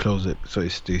when you close it, so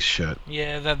it stays shut.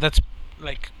 Yeah, that's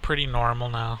like pretty normal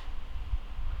now.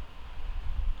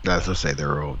 That's to say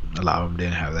they're old. A lot of them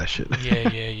didn't have that shit.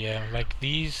 Yeah. Like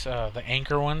these, the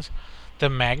Anchor ones, the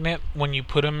magnet when you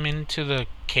put them into the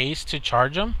case to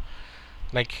charge them,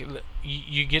 like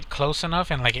you get close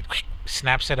enough and like it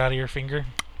snaps it out of your finger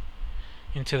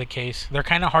into the case. They're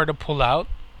kind of hard to pull out,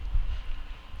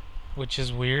 which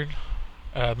is weird.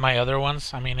 My other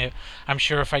ones, I mean, I'm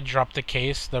sure if I drop the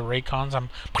case, the Raycons,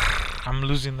 I'm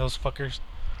losing those fuckers.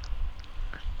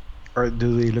 Or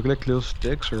do they look like little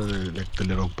sticks, or they're like the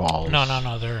little balls? No,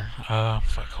 they're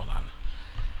fuck. Hold on,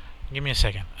 give me a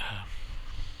second.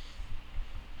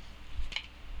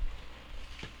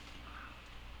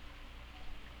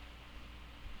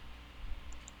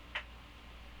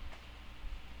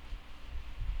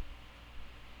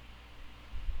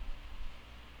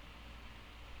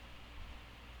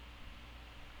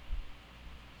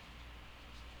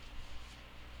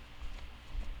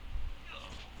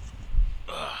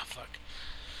 Fuck.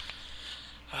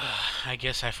 I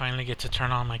guess I finally get to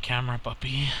turn on my camera,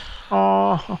 puppy.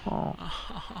 Oh.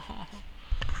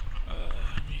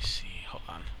 Let me see. Hold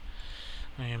on.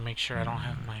 Let me make sure I don't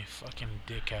have my fucking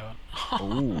dick out.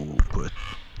 Oh, but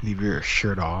leave your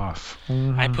shirt off.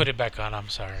 I put it back on. I'm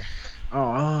sorry.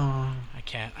 Oh. I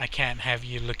can't have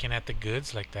you looking at the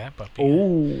goods like that, puppy.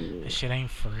 Oh. This shit ain't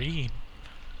free.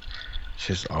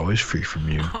 She's always free from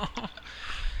you. Fuck.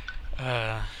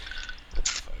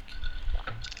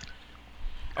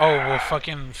 Oh, well,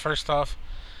 fucking, first off,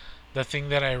 the thing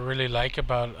that I really like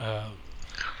about,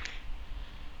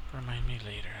 remind me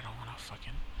later, I don't want to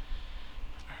fucking,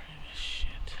 alright,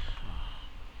 shit,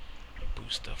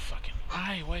 boost the fucking,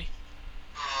 wait,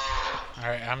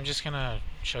 alright, I'm just gonna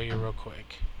show you real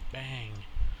quick, bang,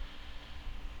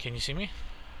 can you see me?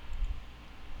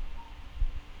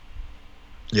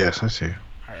 Yes, I see.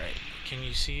 Alright, can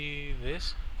you see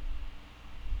this?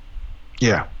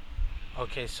 Yeah.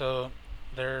 Okay, so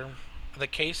the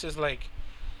case is like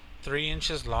 3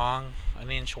 inches long,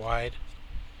 an inch wide.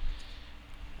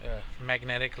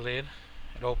 Magnetic lid.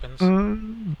 It opens. I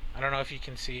don't know if you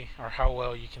can see or how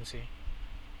well you can see.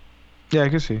 Yeah, I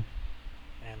can see.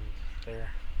 And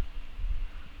there.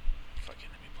 Fucking,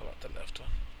 let me pull out the left one.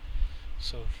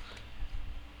 So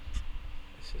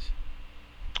this is.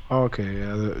 Oh, okay,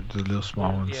 yeah, the little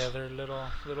small ones. Yeah, they're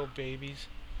little babies.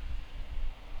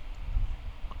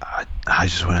 I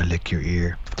just want to lick your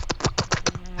ear.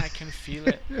 I can feel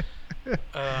it.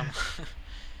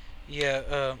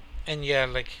 Yeah, and yeah,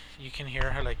 like you can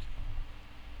hear her, like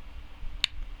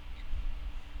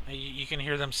you can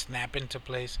hear them snap into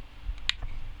place,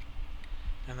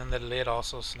 and then the lid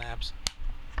also snaps.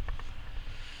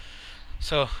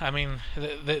 So I mean,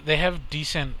 they have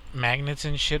decent magnets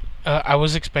and shit. I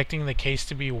was expecting the case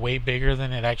to be way bigger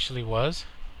than it actually was.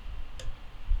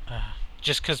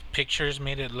 Just because pictures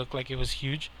made it look like it was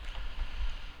huge.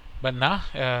 But nah,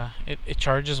 it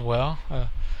charges well.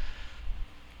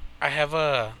 I have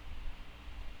a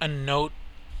Note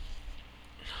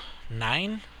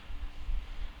 9,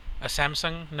 a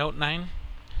Samsung Note 9,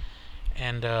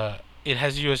 and it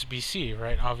has USB-C,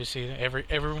 right? Obviously, every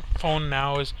phone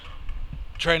now is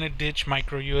trying to ditch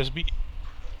micro USB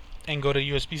and go to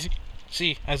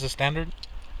USB-C as a standard.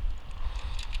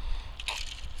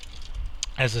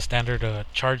 As a standard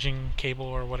charging cable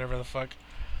or whatever the fuck.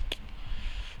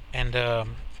 And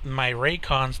my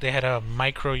Raycons, they had a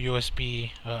micro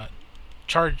USB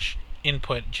charge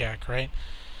input jack, right?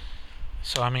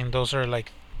 So I mean, those are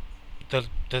like the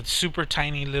super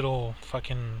tiny little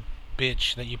fucking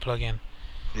bitch that you plug in.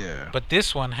 Yeah. But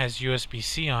this one has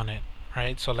USB-C on it,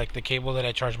 right? So like the cable that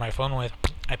I charge my phone with,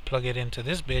 I plug it into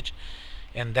this bitch,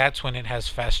 and that's when it has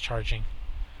fast charging.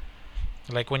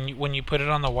 Like when you put it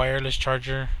on the wireless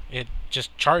charger, it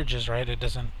just charges, right? It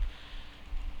doesn't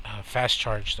fast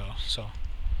charge though. So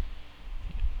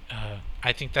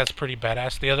I think that's pretty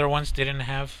badass. The other ones didn't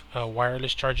have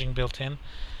wireless charging built in.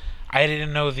 I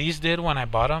didn't know these did when I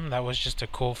bought them. That was just a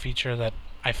cool feature that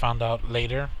I found out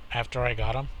later after I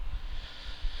got them.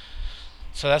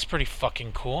 So that's pretty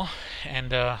fucking cool.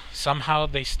 And somehow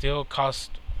they still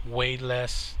cost way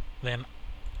less than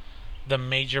the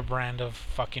major brand of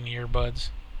fucking earbuds.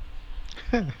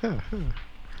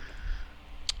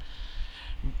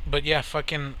 But yeah,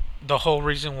 fucking the whole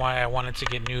reason why I wanted to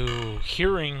get new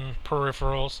hearing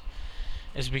peripherals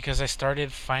is because I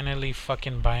started finally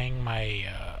fucking buying my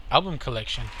album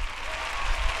collection.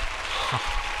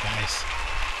 Guys,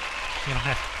 you don't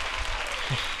have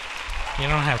you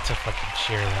don't have to fucking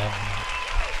cheer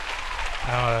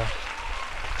that.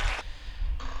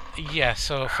 Yeah,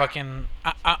 so fucking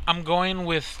I'm going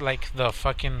with like the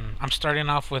fucking I'm starting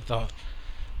off with the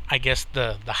I guess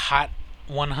the hot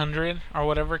 100 or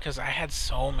whatever, because I had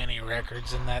so many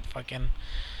records in that fucking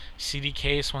CD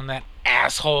case when that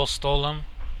asshole stole them.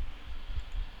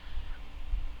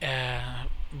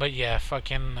 But yeah,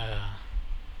 fucking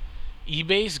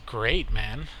eBay's great,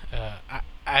 man.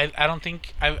 I don't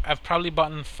think I've probably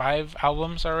bought 5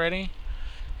 albums already,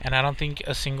 and I don't think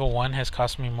a single one has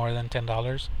cost me more than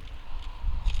 $10.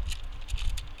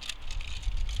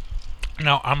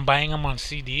 No, I'm buying them on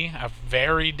CD, a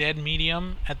very dead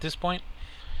medium at this point.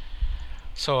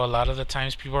 So a lot of the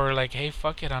times people are like, "Hey,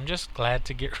 fuck it, I'm just glad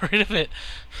to get rid of it."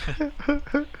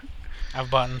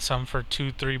 I've bought some for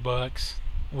 $2-3,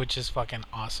 which is fucking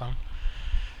awesome.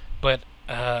 But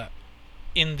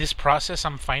in this process,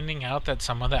 I'm finding out that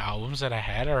some of the albums that I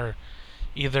had are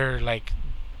either like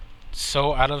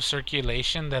so out of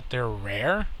circulation that they're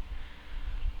rare,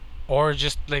 or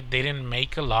just like they didn't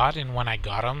make a lot, and when I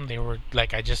got them, they were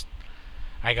like I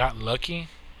got lucky.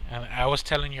 And I was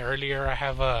telling you earlier, I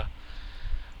have a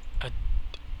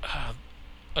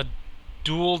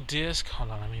dual disc.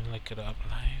 Hold on, let me look it up.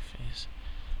 Life is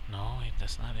no, wait,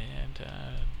 that's not it.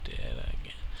 Dead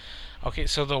again. Okay,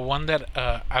 so the one that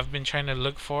I've been trying to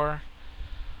look for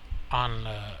on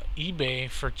eBay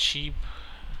for cheap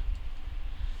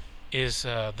is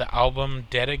the album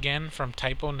Dead Again from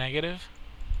Typo Negative.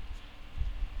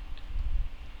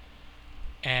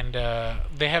 And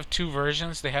they have 2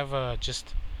 versions. They have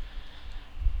just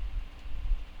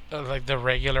like the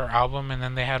regular album, and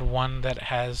then they had one that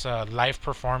has live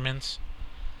performance,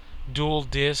 dual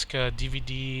disc,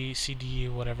 DVD, CD,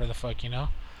 whatever the fuck, you know.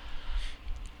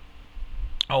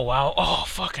 Oh wow. Oh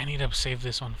fuck, I need to save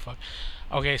this one. Fuck.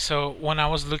 Okay, so when I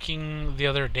was looking the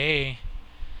other day,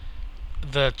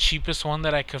 the cheapest one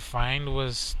that I could find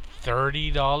was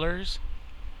 $30.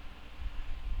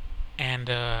 And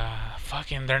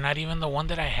fucking they're not even the one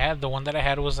that I had. The one that I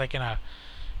had was like in a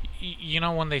you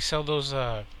know when they sell those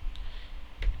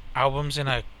albums in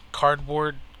a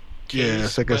cardboard case. Yeah,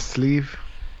 it's like a sleeve.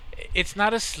 It's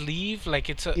not a sleeve, like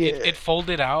it's a it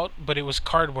folded out, but it was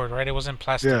cardboard, right? It wasn't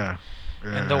plastic. Yeah.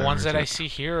 And the ones that I see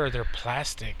here they're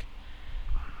plastic.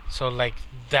 So like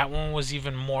that one was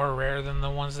even more rare than the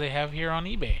ones they have here on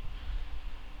eBay.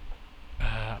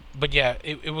 But yeah,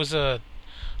 it was a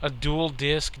dual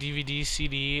disc DVD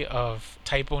CD of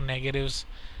Typo Negative's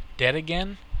Dead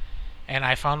Again, and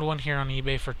I found one here on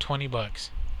eBay for $20.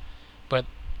 But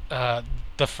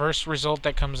the first result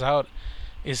that comes out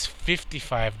is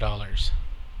 $55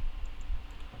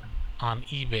 on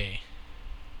eBay.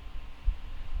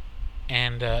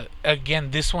 And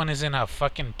again, this one is in a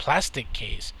fucking plastic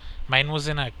case. Mine was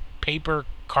in a paper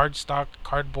cardstock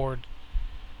cardboard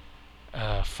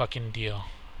fucking deal.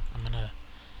 I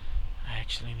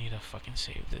actually need to fucking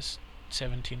save this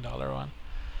 $17 one.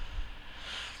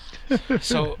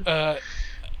 So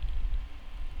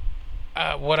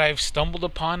what I've stumbled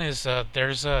upon is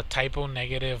there's a Typo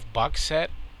Negative box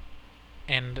set,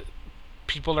 and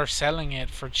people are selling it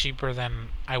for cheaper than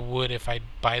I would if I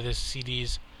buy the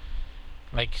CDs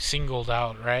like singled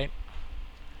out, right?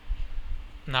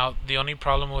 Now the only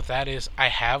problem with that is I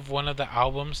have one of the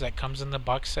albums that comes in the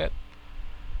box set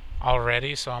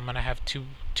already, so I'm gonna have two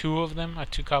of them,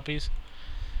 2 copies.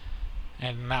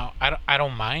 And now I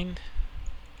don't mind.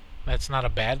 That's not a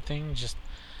bad thing. Just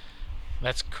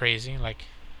that's crazy. Like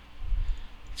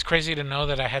it's crazy to know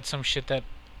that I had some shit that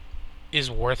is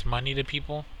worth money to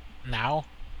people now.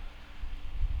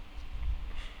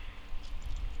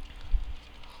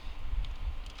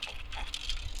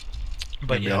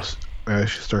 But Maybe yeah, I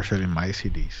should start selling my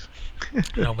CDs.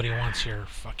 nobody wants your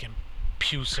fucking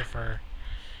Pucifer.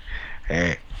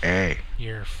 Hey.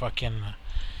 Your fucking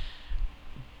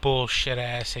bullshit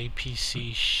ass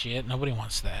APC shit. Nobody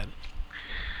wants that.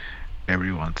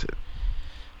 Everybody wants it.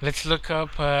 Let's look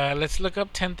up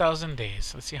 10,000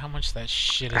 Days. Let's see how much that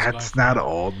shit is going for. That's not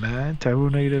old, man. Typo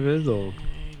Negative is old.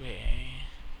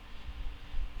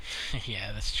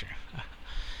 Yeah, that's true.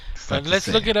 It's But let's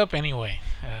look it up anyway.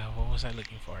 What was I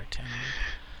looking for?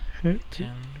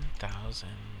 10,000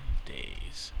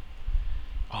 days.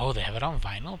 Oh, they have it on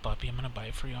vinyl, puppy. I'm gonna buy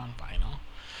it for you on vinyl.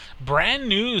 Brand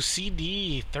new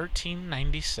CD,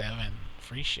 $13.97,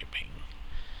 free shipping.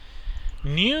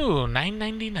 New,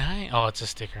 $9.99. Oh, it's a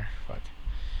sticker. Fuck,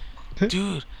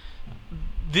 dude.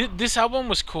 This album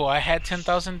was cool. I had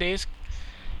 10,000 days,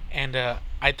 and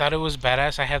I thought it was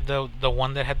badass. I had the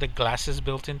one that had the glasses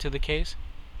built into the case.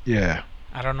 Yeah.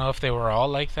 I don't know if they were all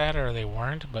like that or they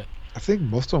weren't, but I think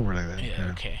most of them were like that.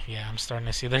 yeah. Okay, yeah, I'm starting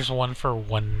to see. There's one for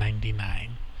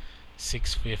 $199,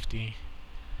 $650.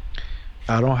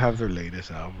 I don't have their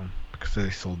latest album because they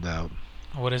sold out.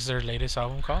 What is their latest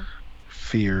album called?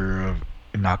 Fear of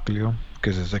Inoculum,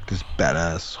 because it's like this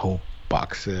badass whole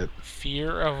box set.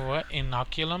 Fear of what?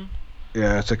 Inoculum?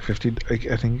 Yeah, it's like 50.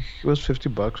 I think it was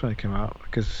 $50 when it came out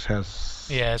because it has.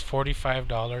 Yeah, it's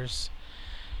 $45.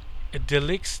 A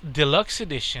deluxe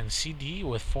edition CD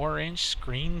with 4-inch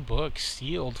screen book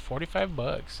sealed,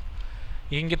 $45.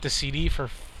 You can get the CD for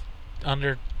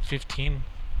under 15.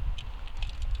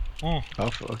 Oh,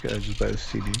 okay. I just buy the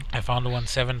CD. I found one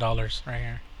 $7 right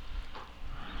here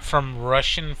from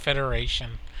Russian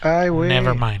Federation.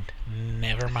 Never mind.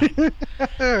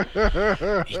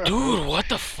 Dude, what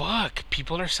the fuck?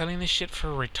 People are selling this shit for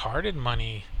retarded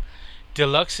money.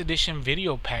 Deluxe edition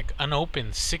video pack,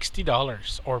 unopened,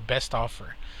 $60 or best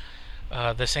offer.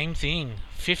 The same thing,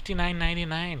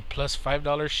 $59.99 plus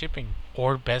 $5 shipping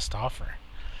or best offer.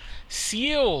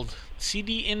 Sealed,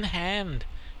 CD in hand,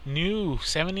 new,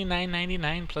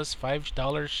 $79.99 plus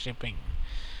 $5 shipping.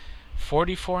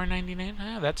 $44.99.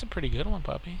 Ah, that's a pretty good one,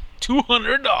 puppy.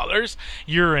 $200.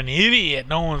 You're an idiot.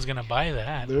 No one's gonna buy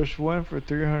that. There's one for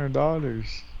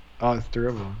 $300. Oh, it's 3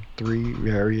 of them. 3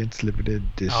 variants, limited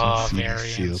edition. Oh, CD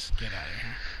variants. sealed. Get out of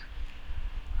here.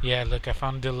 Yeah, look, I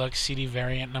found deluxe CD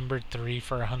variant number 3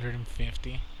 for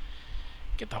 $150.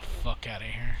 Get the fuck out of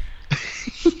here.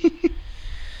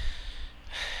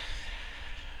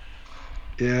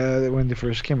 Yeah, when they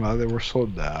first came out, they were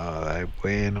sold out.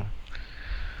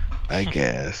 I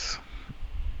guess.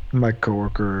 My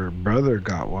coworker brother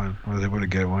got one. I was able to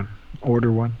get one.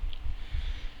 Order one.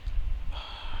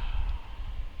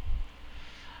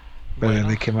 But then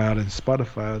they came out in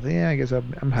Spotify. I was like, yeah, I guess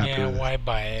I'm happy Yeah, with why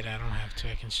buy it? I don't have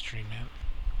to. I can stream it.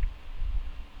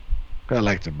 it. I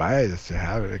like to buy it just to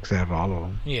have it, because I have all of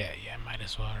them. Yeah, might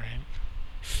as well, right?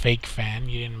 Fake fan,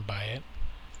 you didn't buy it.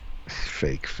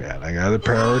 Fake fan. I got other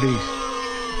priorities.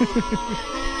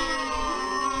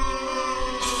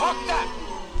 Fuck that!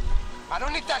 I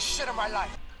don't need that shit in my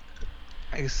life.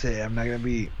 Like I say, I'm not going to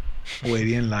be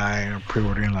waiting in line or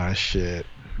pre-ordering a lot of shit.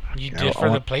 You did for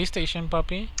the PlayStation,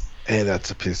 puppy? Hey, that's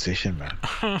a PlayStation, man.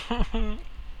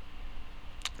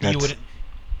 You wouldn't.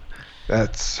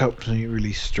 That's helps me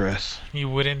release stress. You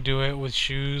wouldn't do it with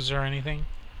shoes or anything?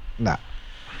 Nah.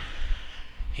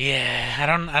 Yeah, I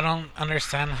don't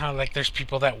understand how like there's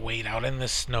people that wait out in the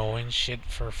snow and shit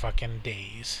for fucking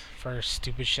days for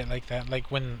stupid shit like that.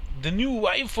 Like when the new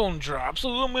iPhone drops,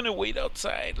 oh, I'm gonna wait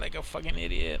outside like a fucking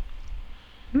idiot.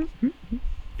 Dip,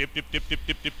 dip, dip, dip,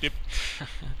 dip, dip, dip.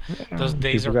 Those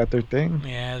days People got their thing.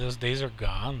 Yeah, those days are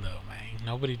gone though, man.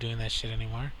 Nobody doing that shit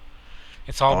anymore.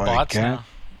 It's all bots now.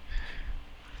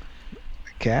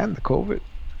 The COVID.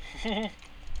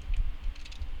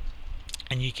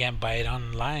 And you can't buy it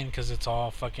online because it's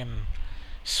all fucking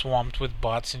swamped with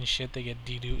bots and shit. They get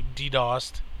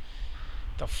DDoSed.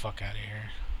 The fuck out of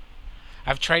here.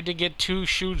 I've tried to get 2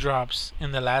 shoe drops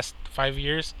in the last 5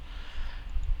 years.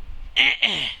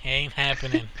 Ain't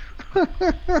happening.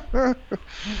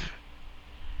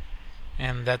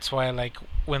 And that's why, like,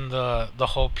 when the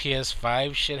whole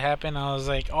PS5 shit happened, I was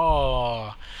like,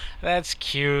 oh, that's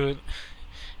cute.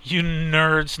 You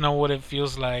nerds know what it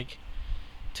feels like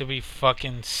to be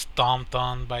fucking stomped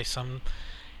on by some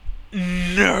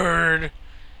nerd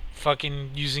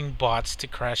fucking using bots to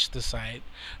crash the site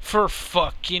for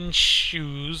fucking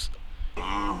shoes.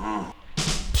 The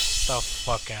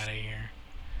fuck out of here.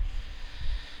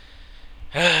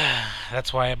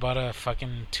 That's why I bought a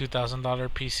fucking $2,000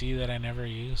 PC that I never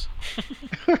use.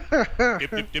 Dip,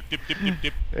 dip, dip, dip, dip, dip,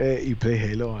 dip. Hey, you play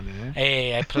Halo on it, eh?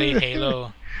 Hey, I played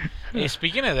Halo. Hey,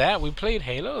 speaking of that, we played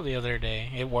Halo the other day.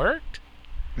 It worked.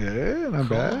 Yeah, not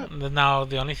bad. Now,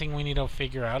 the only thing we need to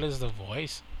figure out is the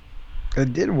voice.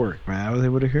 It did work, man. I was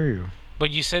able to hear you.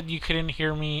 But you said you couldn't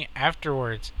hear me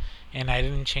afterwards, and I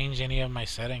didn't change any of my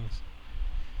settings.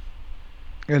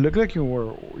 It looked like you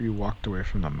walked away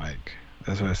from the mic.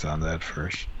 That's what I sounded at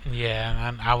first. Yeah,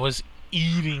 and I was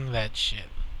eating that shit.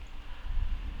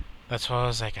 That's why I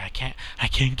was like, I can't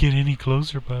get any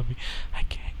closer, Bobby. I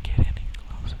can't get any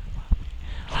closer, Bobby.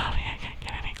 Bobby,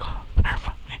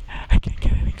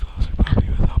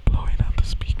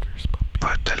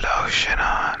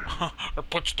 or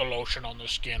puts the lotion on the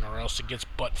skin, or else it gets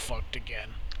butt fucked again.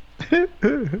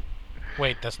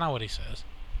 Wait, that's not what he says.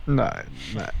 Nah.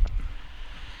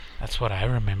 That's what I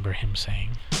remember him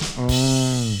saying.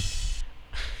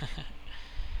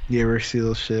 You ever see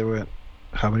those shit with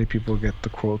how many people get the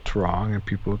quotes wrong and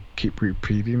people keep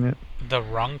repeating it? The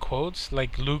wrong quotes?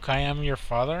 Like, Luke, I am your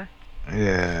father?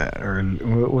 Yeah, or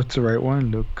what's the right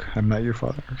one? Luke, I'm not your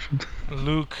father.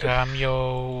 Luke, I'm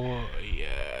your...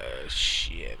 Yeah,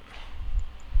 shit.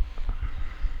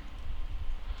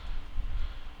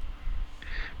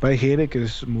 But I hate it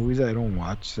because movies I don't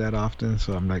watch that often,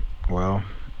 so I'm like, well,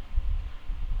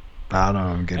 I don't know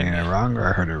if I'm getting it wrong or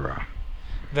I heard it wrong.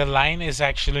 The line is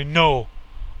actually, no,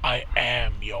 I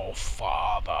am your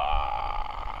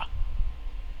father.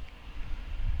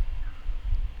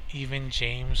 Even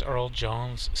James Earl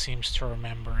Jones seems to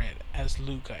remember it as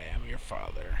Luke, I am your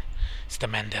father. It's the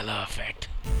Mandela effect.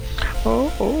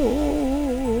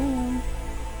 Oh.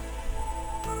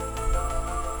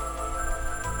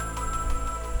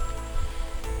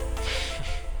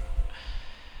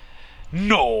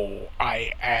 No,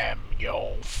 I am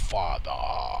your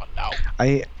father. Now,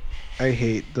 I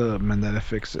hate the Mandela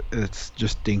effect. It's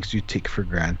just things you take for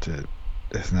granted.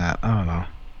 It's not. I don't know.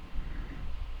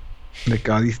 Like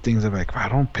all these things, I'm like, I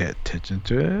don't pay attention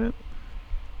to it.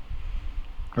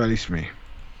 Or at least me.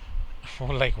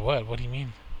 well, like what? What do you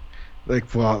mean?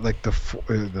 Like, well, like the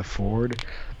Ford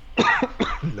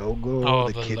logo, Oh,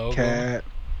 the the Kit logo. Kat.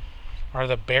 Are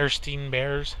the Bearstein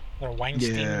Bears? Or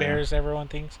Weinstein Yeah. Bears, everyone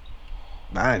thinks?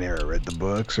 I never read the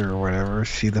books or whatever.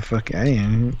 See the fucking. I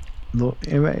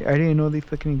didn't know they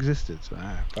fucking existed. So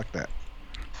fuck that.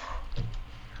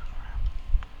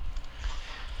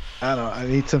 I don't know. I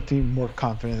need something more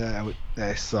confident that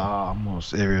I saw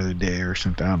almost every other day or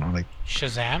something. I don't know, like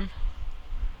Shazam?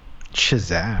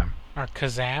 Shazam. Or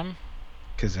Kazam?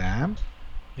 Kazam?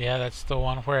 Yeah, that's the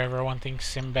one where everyone thinks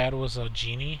Sinbad was a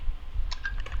genie.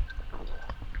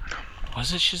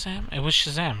 Was it Shazam? It was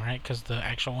Shazam, right? Because the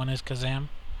actual one is Kazam.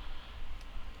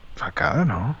 Fuck, I don't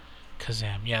know.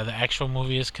 Kazam. Yeah, the actual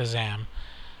movie is Kazam.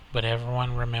 But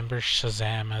everyone remembers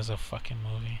Shazam as a fucking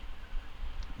movie.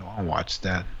 No one watched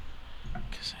that.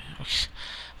 Kazam.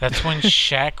 That's when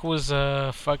Shaq was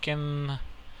fucking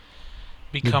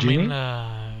becoming genie?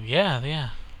 yeah.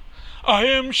 I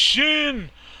am Shin!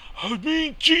 I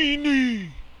mean Genie!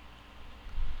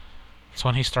 That's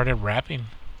when he started rapping.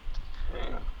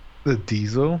 The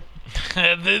Diesel?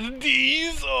 The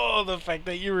Diesel! The fact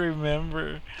that you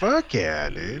remember. Fuck yeah,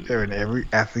 dude. When every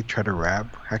athlete tried to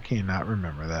rap, how can you not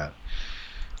remember that?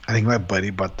 I think my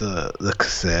buddy bought the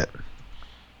cassette.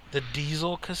 The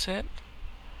Diesel cassette?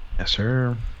 Yes,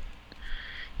 sir.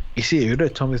 You see, you would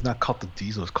have told me it's not called the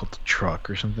Diesel, it's called the truck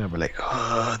or something. I'd be like,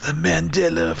 oh, the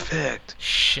Mandela effect.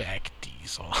 Shaq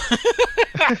Diesel.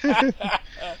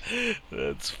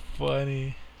 That's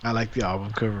funny. I like the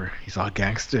album cover. He's all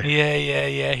gangster.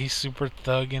 Yeah. He's super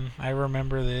thuggin'. I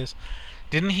remember this.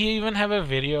 Didn't he even have a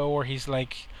video where he's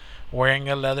like wearing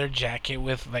a leather jacket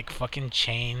with like fucking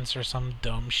chains or some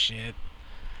dumb shit?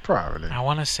 Probably. I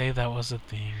want to say that was a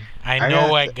thing. I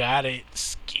know I got it.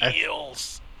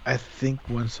 Skills. I think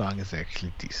one song is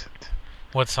actually decent.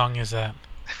 What song is that?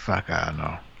 Fuck, I don't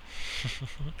know.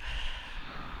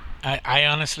 I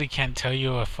honestly can't tell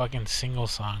you a fucking single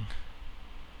song.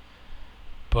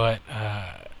 But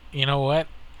you know what?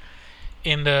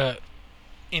 In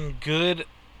good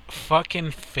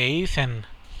fucking faith and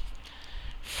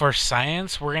for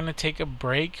science, we're gonna take a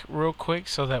break real quick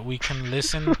so that we can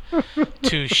listen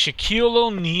to Shaquille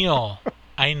O'Neal.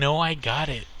 I know I got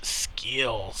it.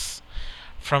 Skills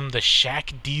from the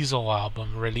Shaq Diesel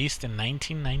album released in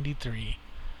 1993.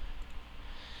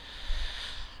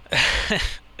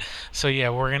 So yeah,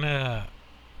 we're gonna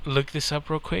look this up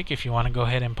real quick. If you want to go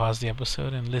ahead and pause the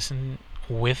episode and listen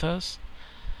with us,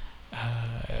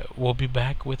 we'll be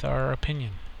back with our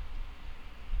opinion.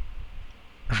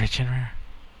 Rich and Rare.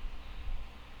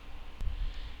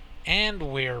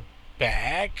 And we're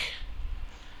back.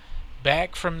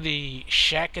 Back from the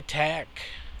Shaq attack.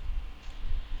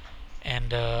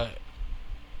 And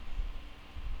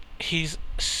he's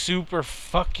super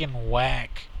fucking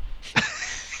whack.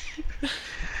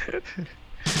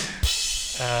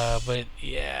 But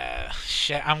yeah,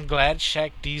 I'm glad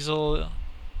Shaq Diesel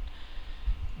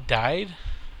died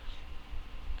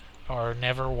or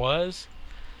never was.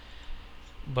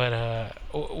 But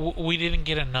we didn't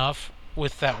get enough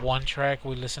with that one track.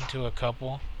 We listened to a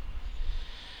couple.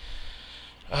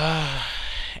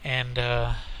 And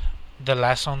the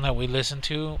last song that we listened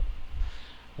to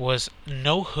was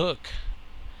No Hook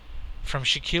from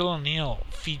Shaquille O'Neal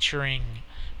featuring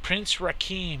Prince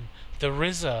Rakeem, The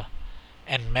RZA,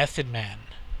 and Method Man.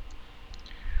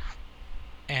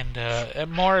 And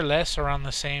more or less around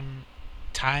the same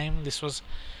time, this was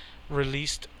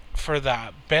released for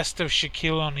the Best of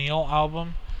Shaquille O'Neal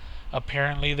album.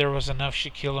 Apparently, there was enough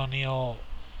Shaquille O'Neal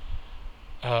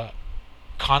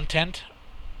content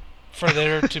for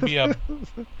there to be a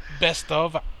best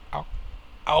of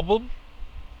album.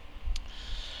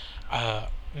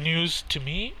 News to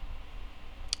me,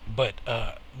 but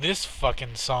this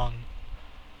fucking song,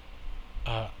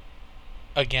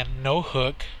 again, No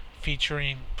Hook,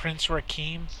 featuring Prince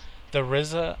Rakeem, the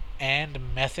RZA, and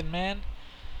Method Man.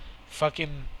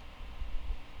 Fucking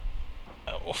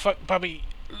fuck, Bobby.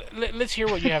 Let's hear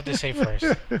what you have to say first,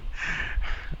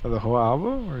 The whole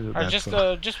album, or or that just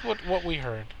song? just what we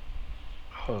heard.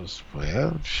 Oh,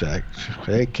 well, Shaq.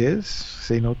 Hey, kids,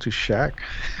 say no to Shaq.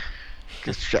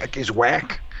 Because Shaq is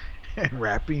whack and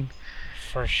rapping.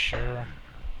 For sure.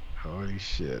 Holy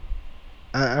shit.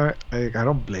 I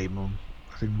don't blame them.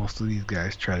 I think most of these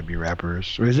guys try to be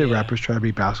rappers. Or is it Yeah. rappers try to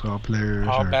be basketball players?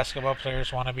 All or, basketball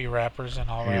players want to be rappers, and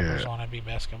all rappers Yeah. want to be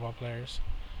basketball players.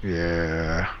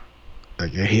 Yeah.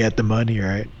 Like, he had the money,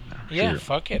 right? Yeah, Sure.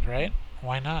 fuck it, right?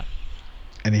 Why not?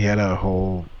 And he had a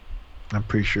whole. I'm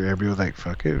pretty sure everyone was like,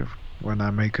 fuck it. Why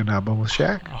not make an album with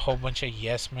Shaq? A whole bunch of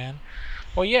yes men.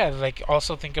 Well, yeah, like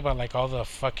also think about like all the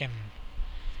fucking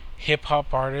hip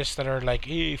hop artists that are like,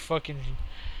 hey, fucking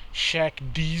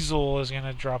Shaq Diesel is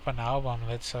gonna drop an album.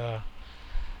 Let's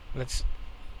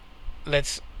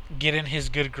get in his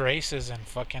good graces and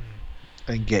fucking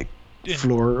And get and-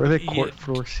 floor, or the yeah, court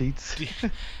floor seats.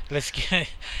 let's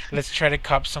try to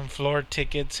cop some floor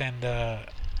tickets and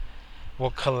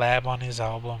we'll collab on his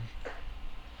album.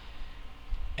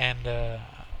 And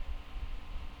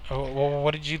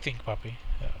what did you think, Puppy?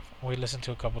 We listened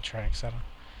to a couple tracks. I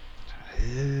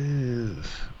don't.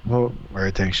 Well,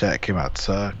 everything Shaq came out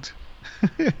sucked.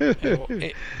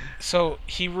 So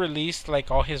he released like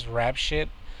all his rap shit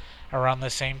around the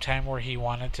same time where he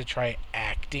wanted to try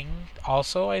acting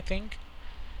also, I think.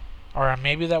 Or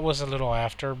maybe that was a little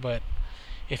after, but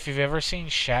if you've ever seen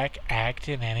Shaq act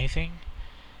in anything,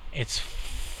 it's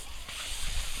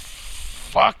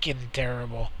fucking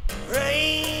terrible.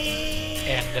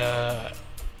 And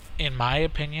in my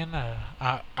opinion,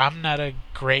 I'm not a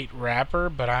great rapper,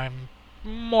 but I'm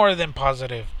more than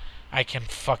positive I can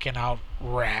fucking out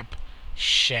rap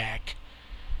Shaq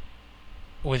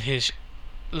with his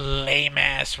lame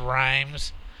ass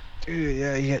rhymes. Dude,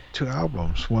 yeah, he had 2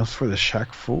 albums. One's for the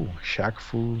Shaq Fu. Shaq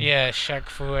Fu. Yeah, Shaq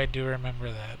Fu, I do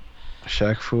remember that.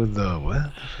 Shaq Fu, the what?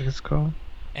 I think it's called.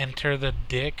 Enter the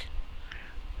Dick.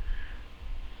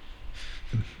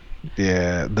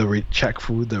 Yeah, Shaq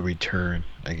Fu, the Return,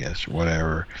 I guess,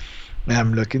 whatever. And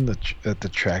I'm looking at the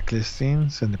track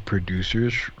listings and the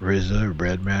producers: RZA,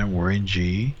 Redman, Warren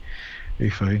G. Are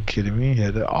you fucking kidding me? He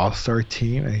had an all-star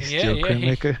team and he Yeah, still yeah, couldn't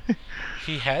make a.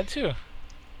 He had to.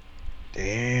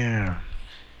 Damn.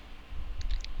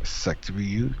 Suck to be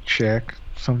you, Shaq.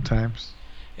 Sometimes.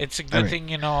 It's a good mean- thing,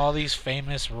 you know, all these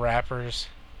famous rappers.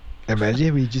 Imagine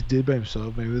if he just did by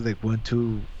himself. Maybe like 1,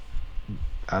 2,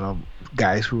 I don't know,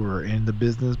 guys who were in the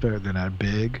business, but they're not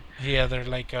big. Yeah, they're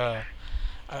like, I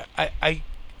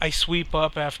sweep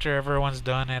up after everyone's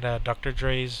done at Dr.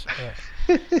 Dre's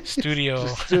studio.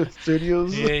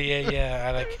 Studios.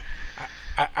 Yeah.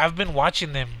 I've been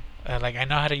watching them. Like, I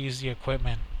know how to use the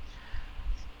equipment,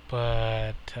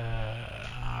 but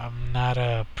I'm not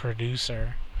a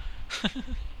producer.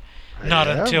 Not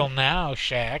Yeah. until now,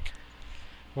 Shaq.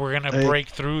 We're gonna Hey. break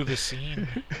through the scene.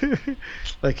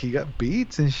 Like, he got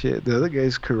beats and shit. The other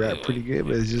guys could rap pretty good,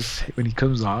 but it's just when he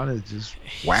comes on, it's just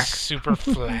He's whack. super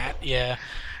flat. Yeah.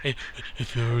 If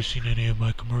you've ever seen any of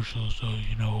my commercials,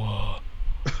 you know,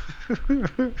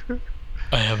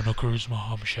 I have no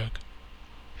charisma. I'm Shaq.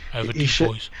 I have a He deep should-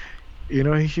 voice. You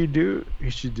know what he should do? He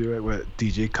should do it what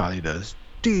DJ Khaled does.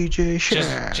 DJ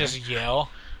Shaq. Just yell.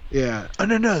 Yeah.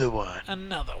 And another one.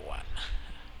 Another one.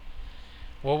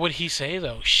 What would he say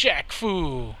though? Shaq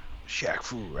Fu Shaq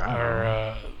Fu.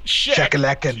 or Shaq.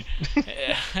 Shackalacken.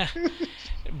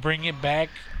 Bring it back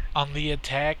on the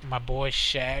attack, my boy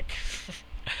Shaq.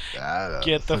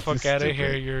 Get the fuck out of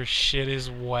here. Your shit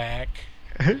is whack.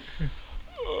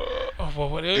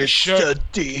 What is It's Shaq? the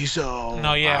Diesel.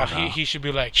 No, yeah, I don't he should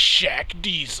be like Shaq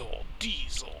Diesel.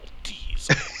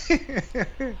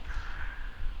 know.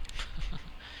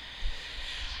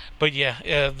 But yeah,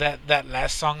 that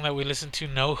last song that we listened to,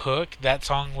 No Hook, that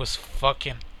song was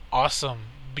fucking awesome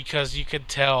because you could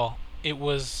tell it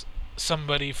was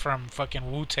somebody from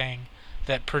fucking Wu-Tang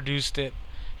that produced it.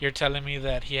 You're telling me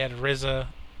that he had RZA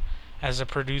as a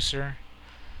producer?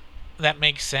 That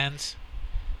makes sense.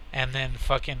 and then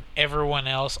fucking everyone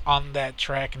else on that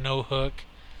track, no hook,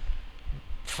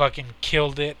 fucking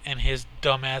killed it, and his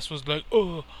dumbass was like,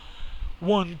 "Oh,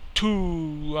 1,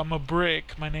 2, I'm a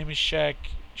brick. My name is Shaq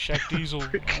Diesel.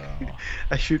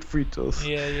 I shoot free throws.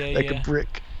 Yeah, like yeah. a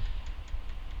brick.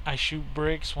 I shoot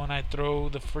bricks when I throw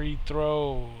the free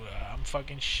throw. I'm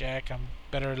fucking Shaq. I'm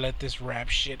better let this rap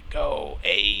shit go.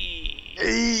 Hey."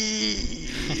 Hey,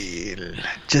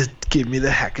 just give me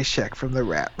the hack a Shack from the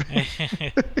rap.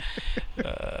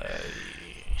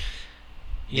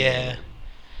 Yeah.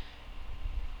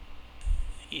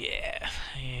 Yeah.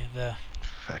 The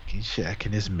Fucking Shaq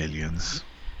and his millions.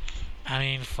 I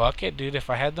mean, fuck it, dude. If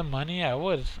I had the money, I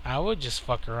would just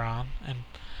fuck around and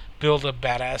build a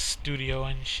badass studio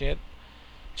and shit,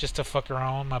 just to fuck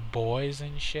around with my boys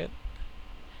and shit.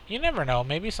 You never know.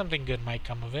 Maybe something good might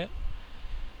come of it.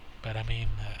 But I mean,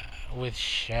 with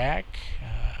Shaq,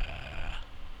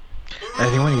 I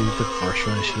think when he did the first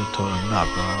one, I should have told him, "Nah,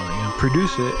 bro. You know,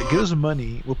 produce it. Give us the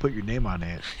money. We'll put your name on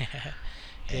it."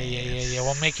 yeah.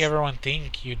 We'll make everyone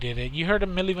think you did it. You heard of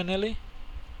Milli Vanilli?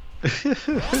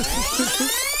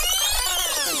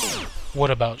 What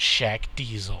about Shaq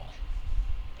Diesel?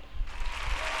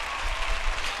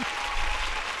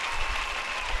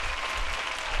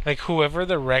 Like, whoever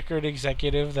the record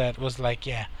executive that was like,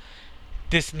 yeah,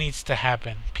 this needs to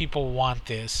happen. People want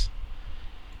this.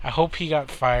 I hope he got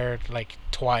fired like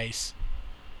twice.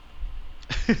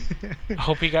 I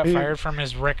hope he got fired from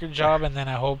his record job, and then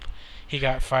I hope he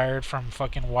got fired from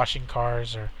fucking washing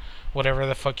cars or whatever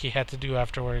the fuck he had to do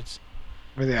afterwards.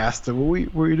 When they asked him,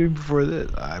 what were you doing before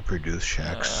this? I produced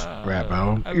Shaq's rap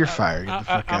album. You're fired. Get the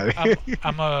fuck out of here.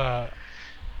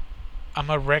 I'm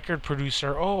a record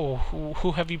producer. Oh,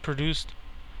 who have you produced?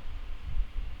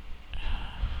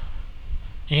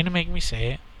 You're gonna make me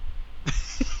say it.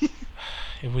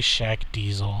 It was Shaq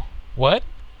Diesel. What?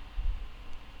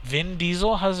 Vin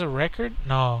Diesel has a record?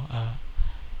 No,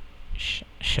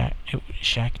 Shaq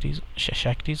Diesel?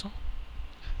 Shaq Diesel?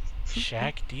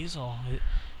 Shaq Diesel.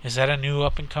 Is that a new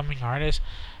up and coming artist?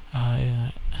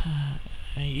 You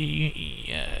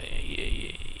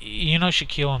know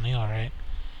Shaquille O'Neal, right?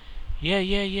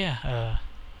 Yeah.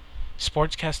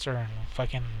 Sportscaster and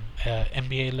fucking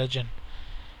NBA legend.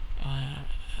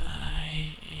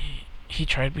 He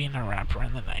tried being a rapper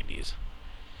in the 90s.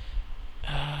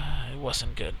 It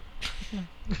wasn't good.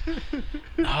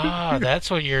 That's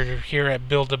what you're here at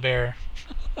Build-A-Bear.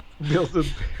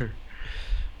 Build-A-Bear.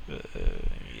 Yeah,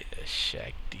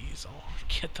 Shaq Diesel.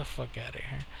 Get the fuck out of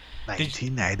here.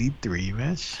 1993,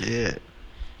 man. Shit.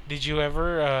 Did you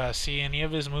ever see any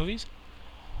of his movies?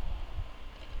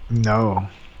 No.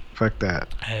 Fuck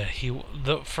that.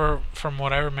 From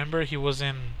what I remember, he was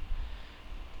in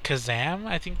Kazam.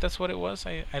 I think that's what it was.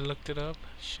 I looked it up.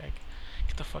 Shaq.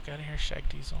 Get the fuck out of here, Shaq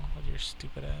Diesel, with your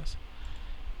stupid ass.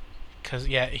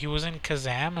 He was in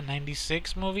Kazam, a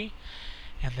 96 movie.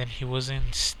 And then he was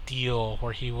in Steel,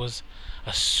 where he was a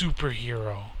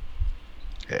superhero.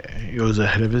 Yeah, he was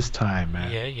ahead of his time,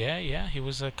 man. Yeah. He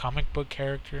was a comic book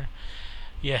character.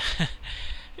 Yeah.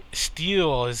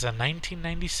 Steel is a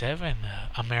 1997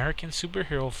 American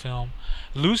superhero film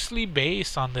loosely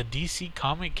based on the DC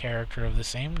comic character of the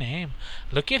same name.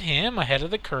 Look at him, ahead of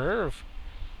the curve.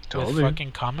 With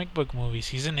fucking comic book movies.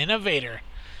 He's an innovator.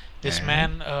 This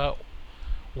man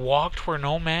walked where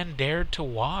no man dared to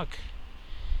walk.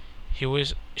 He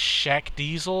was Shaq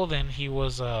Diesel, then he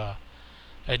was a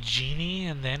genie,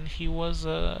 and then he was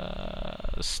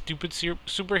a stupid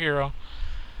superhero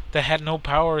that had no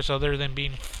powers other than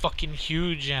being fucking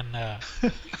huge. And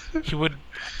he would,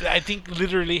 I think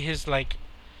literally his like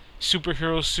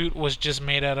superhero suit was just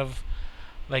made out of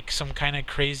like some kind of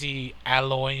crazy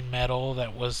alloy metal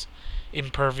that was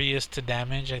impervious to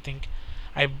damage.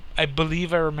 I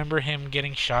believe I remember him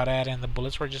getting shot at, and the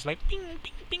bullets were just like ping,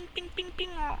 ping, ping, ping, ping, ping.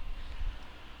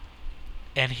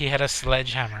 And he had a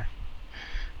sledgehammer.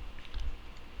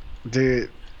 Dude,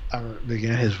 I'm looking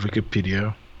at his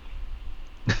Wikipedia.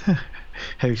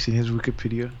 Have you seen his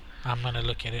Wikipedia? I'm gonna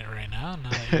look at it right now.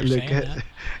 Now that you're saying that.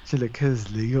 Look at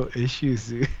his legal issues,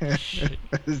 dude.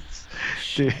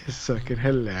 Dude, it's fucking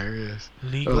hilarious.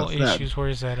 Legal issues. Where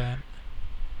is that at?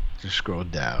 Just scroll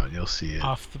down, you'll see it.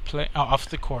 Off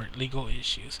the court. Legal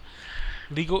issues.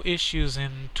 Legal issues.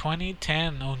 In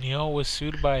 2010, O'Neal was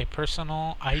sued by a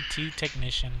personal IT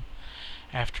technician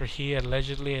after he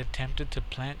allegedly attempted to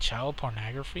plant child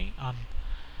pornography on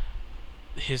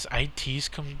his IT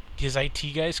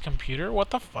guy's computer. What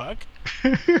the fuck?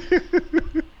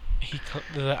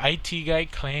 The IT guy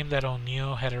claimed that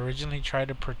O'Neal had originally tried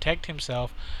to protect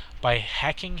himself by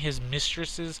hacking his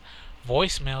mistress's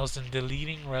voicemails and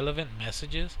deleting relevant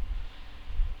messages.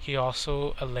 He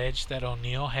also alleged that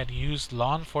O'Neill had used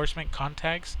law enforcement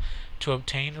contacts to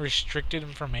obtain restricted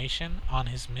information on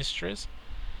his mistress,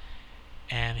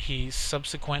 and he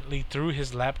subsequently threw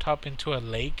his laptop into a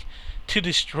lake to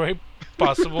destroy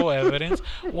possible evidence.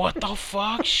 What the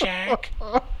fuck, Shaq?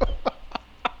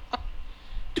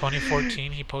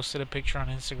 2014, he posted a picture on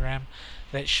Instagram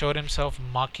that showed himself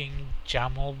mocking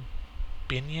Jamal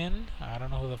Binyan, I don't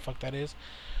know who the fuck that is,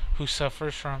 who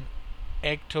suffers from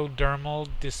ectodermal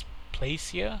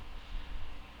dysplasia.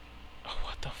 Oh,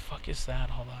 what the fuck is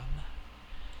that? Hold on.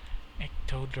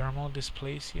 Ectodermal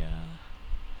dysplasia.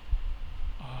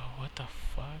 Oh, what the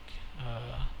fuck?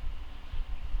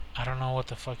 I don't know what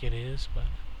the fuck it is, but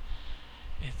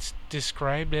it's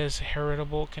described as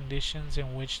heritable conditions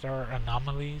in which there are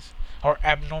anomalies or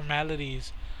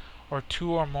abnormalities or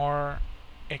two or more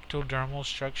ectodermal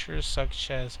structures such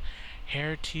as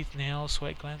hair, teeth, nails,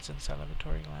 sweat glands, and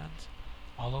salivatory glands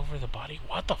all over the body.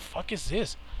 What the fuck is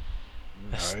this?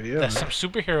 That's, that's some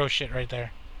superhero shit right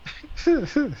there.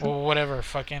 Well, whatever.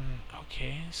 Fucking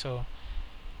okay. So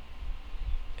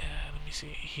let me see.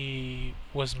 He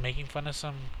was making fun of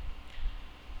some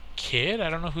kid. I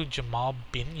don't know who Jamal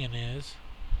Binyan is,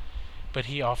 but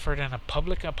he offered a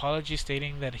public apology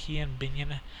stating that he and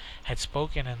Binyan had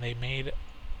spoken and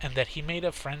that he made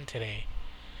a friend today.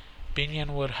 Binyan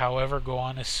would, however, go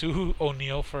on to sue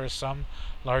O'Neill for a sum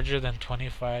larger than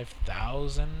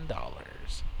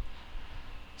 $25,000.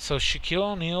 So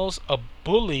Shaquille O'Neal's a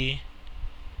bully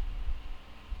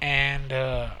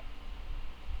and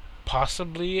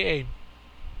possibly a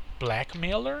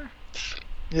blackmailer?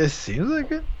 Yeah, it seems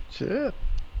like it. Shit.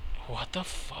 What the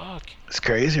fuck? It's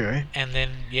crazy, right? And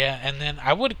then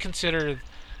I would consider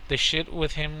the shit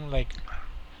with him, like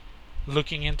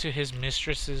looking into his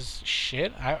mistress's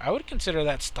shit. I would consider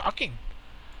that stalking.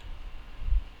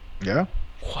 Yeah.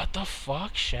 What the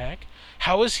fuck, Shaq?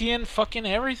 How is he in fucking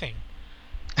everything?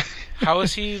 How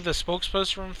is he the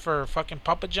spokesperson for fucking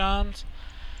Papa John's?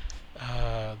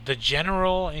 The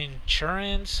General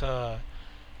Insurance?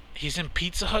 He's in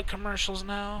Pizza Hut commercials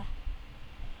now.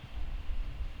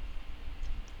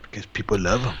 Because people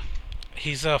love him.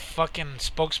 He's a fucking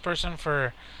spokesperson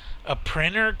for a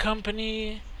printer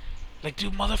company. Like,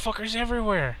 dude, motherfuckers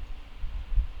everywhere.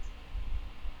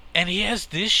 And he has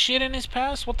this shit in his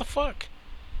past? What the fuck?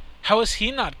 How is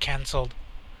he not cancelled?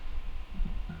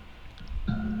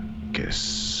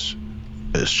 Guess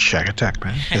it's Shack Attack,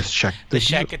 man. It's Shack. The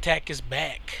Shack Attack is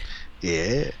back.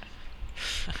 Yeah.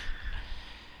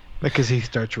 Because he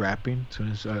starts rapping as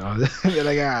soon as they're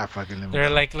like, fucking. Let me They're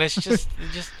go. like, let's just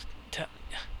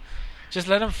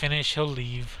let him finish. He'll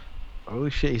leave. Oh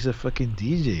shit, he's a fucking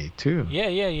DJ too. Yeah,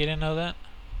 you didn't know that?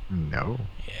 No.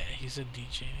 Yeah, he's a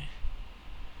DJ.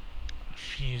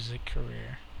 Music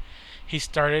career. He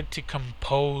started to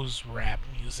compose rap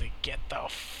music. Get the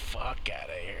fuck out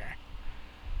of here.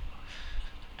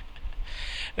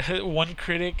 One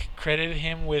critic credited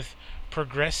him with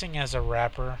progressing as a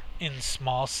rapper in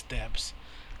small steps,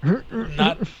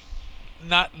 not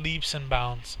leaps and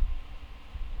bounds.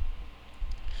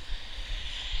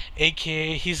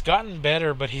 AKA, he's gotten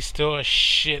better, but he's still a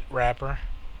shit rapper.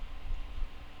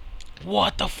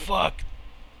 What the fuck?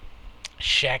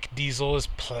 Shaq Diesel is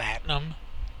platinum.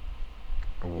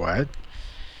 What?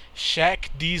 Shaq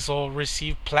Diesel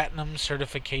received platinum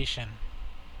certification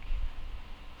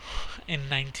in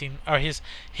his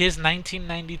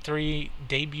 1993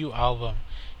 debut album,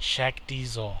 Shaq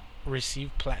Diesel,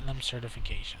 received platinum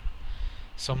certification.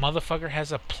 So motherfucker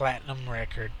has a platinum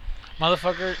record.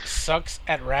 Motherfucker sucks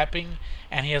at rapping,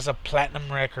 and he has a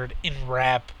platinum record in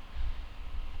rap.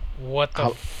 What the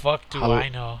fuck do I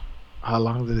know? How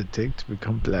long did it take to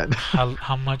become platinum?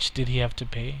 How much did he have to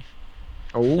pay?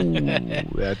 Oh,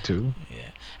 that too. Yeah.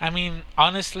 I mean,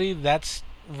 honestly, that's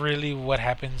really what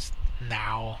happens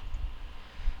now.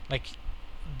 Like,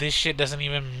 this shit doesn't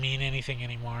even mean anything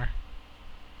anymore.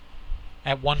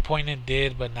 At one point it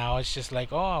did, but now it's just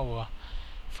like, oh, well,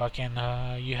 fucking,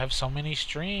 you have so many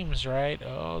streams, right?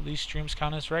 Oh, these streams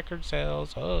count as record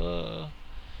sales. Oh.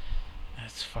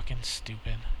 That's fucking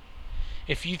stupid.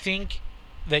 If you think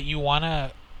that you want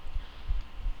to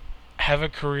have a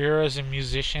career as a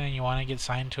musician and you want to get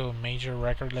signed to a major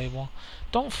record label,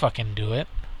 don't fucking do it.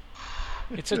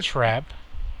 It's a trap.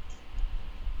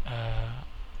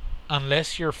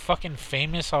 Unless you're fucking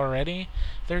famous already,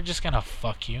 they're just gonna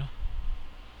fuck you.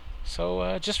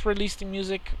 So just release the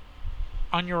music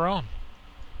on your own.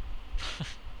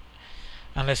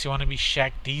 Unless you want to be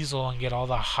Shaq Diesel and get all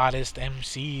the hottest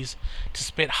MCs to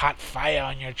spit hot fire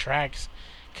on your tracks,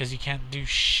 because you can't do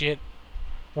shit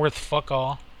worth fuck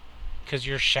all because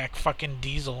you're Shaq fucking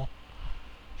Diesel.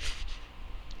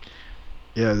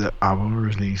 Yeah, the album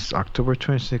released October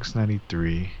 26,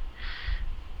 93.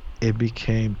 It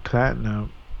became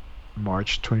platinum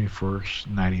March 21st,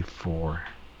 94.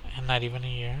 And not even a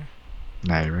year.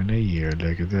 Not even a year.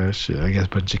 Look at that shit. I guess a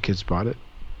bunch of kids bought it.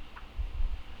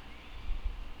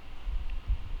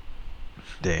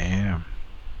 Damn.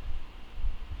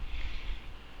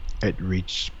 It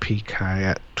reached peak high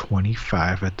at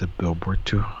 25 at the Billboard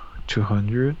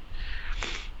 200.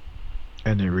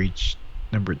 And it reached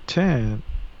number 10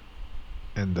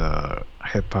 in the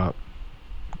hip hop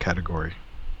category.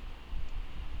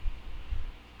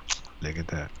 Look at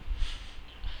that.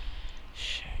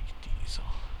 Shaq Diesel.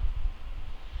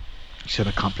 He's an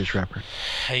accomplished rapper.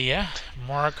 Yeah,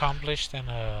 more accomplished than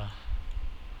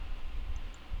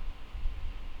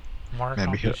more Maybe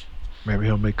accomplished. Maybe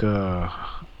he'll make a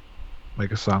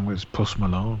song with Post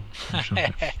Malone or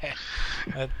something.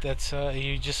 That's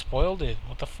you just spoiled it.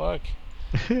 What the fuck?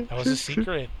 That was a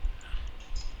secret.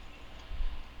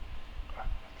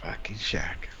 Fucking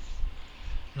Shaq.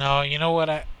 No, you know what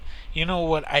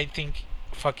I think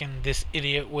fucking this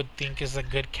idiot would think is a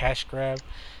good cash grab?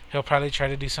 He'll probably try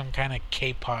to do some kind of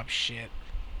K-pop shit.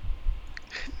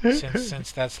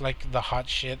 Since that's like the hot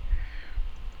shit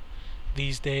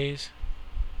these days.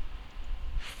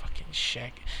 Fucking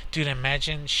Shaq. Dude,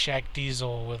 imagine Shaq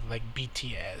Diesel with like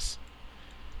BTS.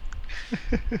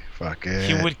 Fuck it.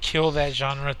 He would kill that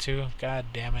genre too. God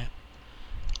damn it.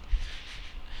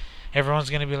 Everyone's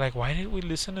gonna be like, why did we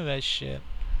listen to that shit?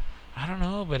 I don't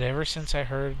know, but ever since I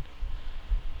heard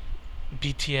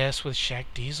BTS with Shaq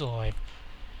Diesel, I've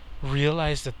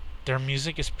realized that their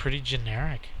music is pretty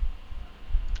generic.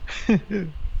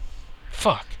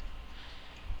 Fuck.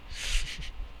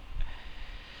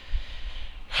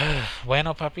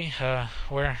 Bueno, papi,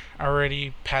 we're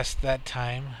already past that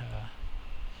time.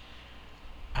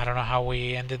 I don't know how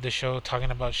we ended the show talking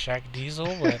about Shaq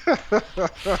Diesel, but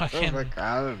fucking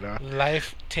I don't know.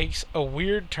 life takes a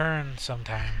weird turn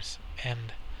sometimes,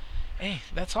 and hey,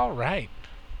 that's all right.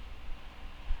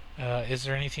 Is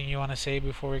there anything you want to say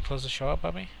before we close the show up,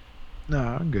 papi? No,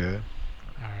 I'm good.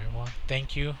 All right, well,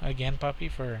 thank you again,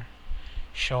 papi, for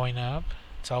showing up.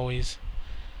 It's always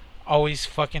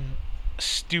fucking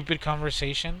stupid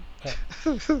conversation, but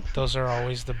those are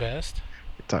always the best.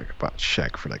 We talked about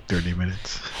Shaq for like 30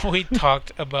 minutes. We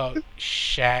talked about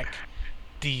Shaq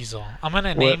Diesel. I'm gonna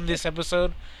What? name this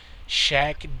episode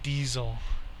Shaq Diesel.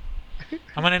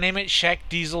 I'm gonna name it Shaq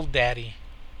Diesel Daddy,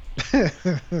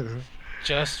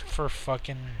 just for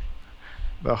fucking.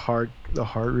 the hard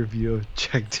review of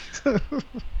Shaq.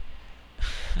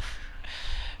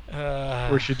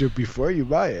 What should do before you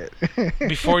buy it?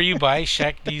 Before you buy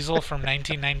Shaq Diesel from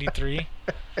 1993,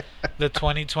 the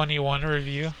 2021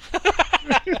 review.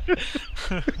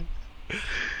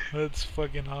 That's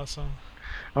fucking awesome.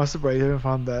 I'm surprised you haven't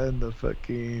found that in the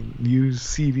fucking used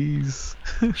CDs.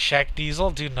 Shaq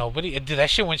Diesel, dude, nobody. Dude, that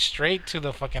shit went straight to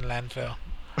the fucking landfill.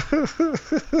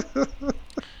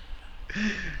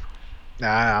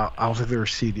 Nah, I don't think there were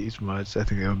CDs much. I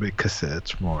think they would be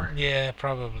cassettes more. Yeah,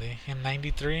 probably. In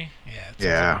 93? Yeah.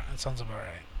 Yeah. That sounds about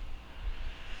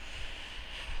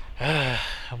right.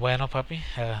 Bueno, papi.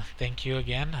 Thank you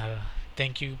again.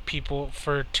 Thank you, people,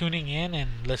 for tuning in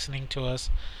and listening to us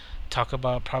talk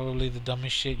about probably the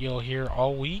dumbest shit you'll hear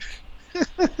all week.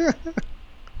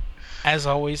 As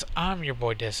always, I'm your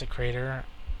boy Desecrator.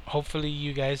 Hopefully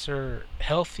you guys are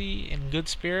healthy, in good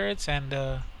spirits, and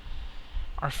are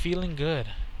feeling good.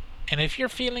 And if you're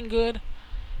feeling good,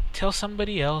 tell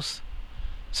somebody else,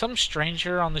 some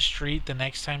stranger on the street, the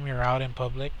next time you're out in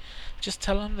public. Just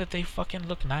tell them that they fucking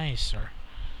look nice, or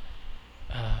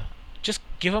just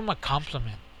give them a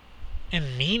compliment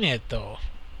and mean it, though,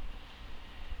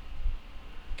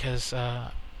 because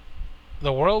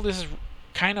the world is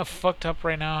kind of fucked up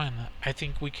right now, and I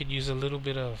think we could use a little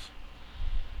bit of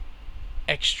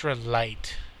extra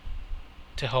light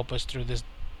to help us through this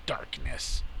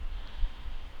darkness.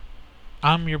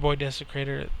 I'm your boy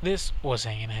Desecrator. This was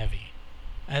Hanging Heavy.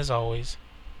 As always,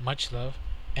 much love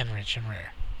and rich and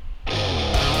rare.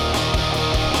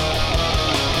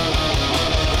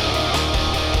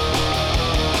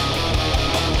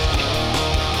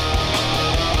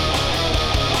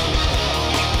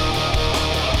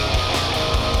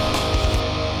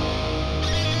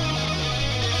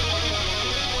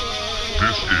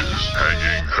 This is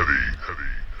Hanging Heavy.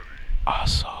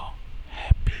 Also,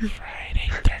 happy Friday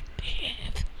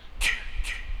 13th.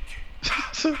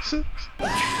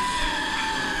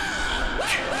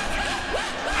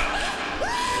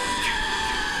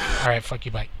 Alright, fuck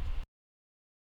you, bye.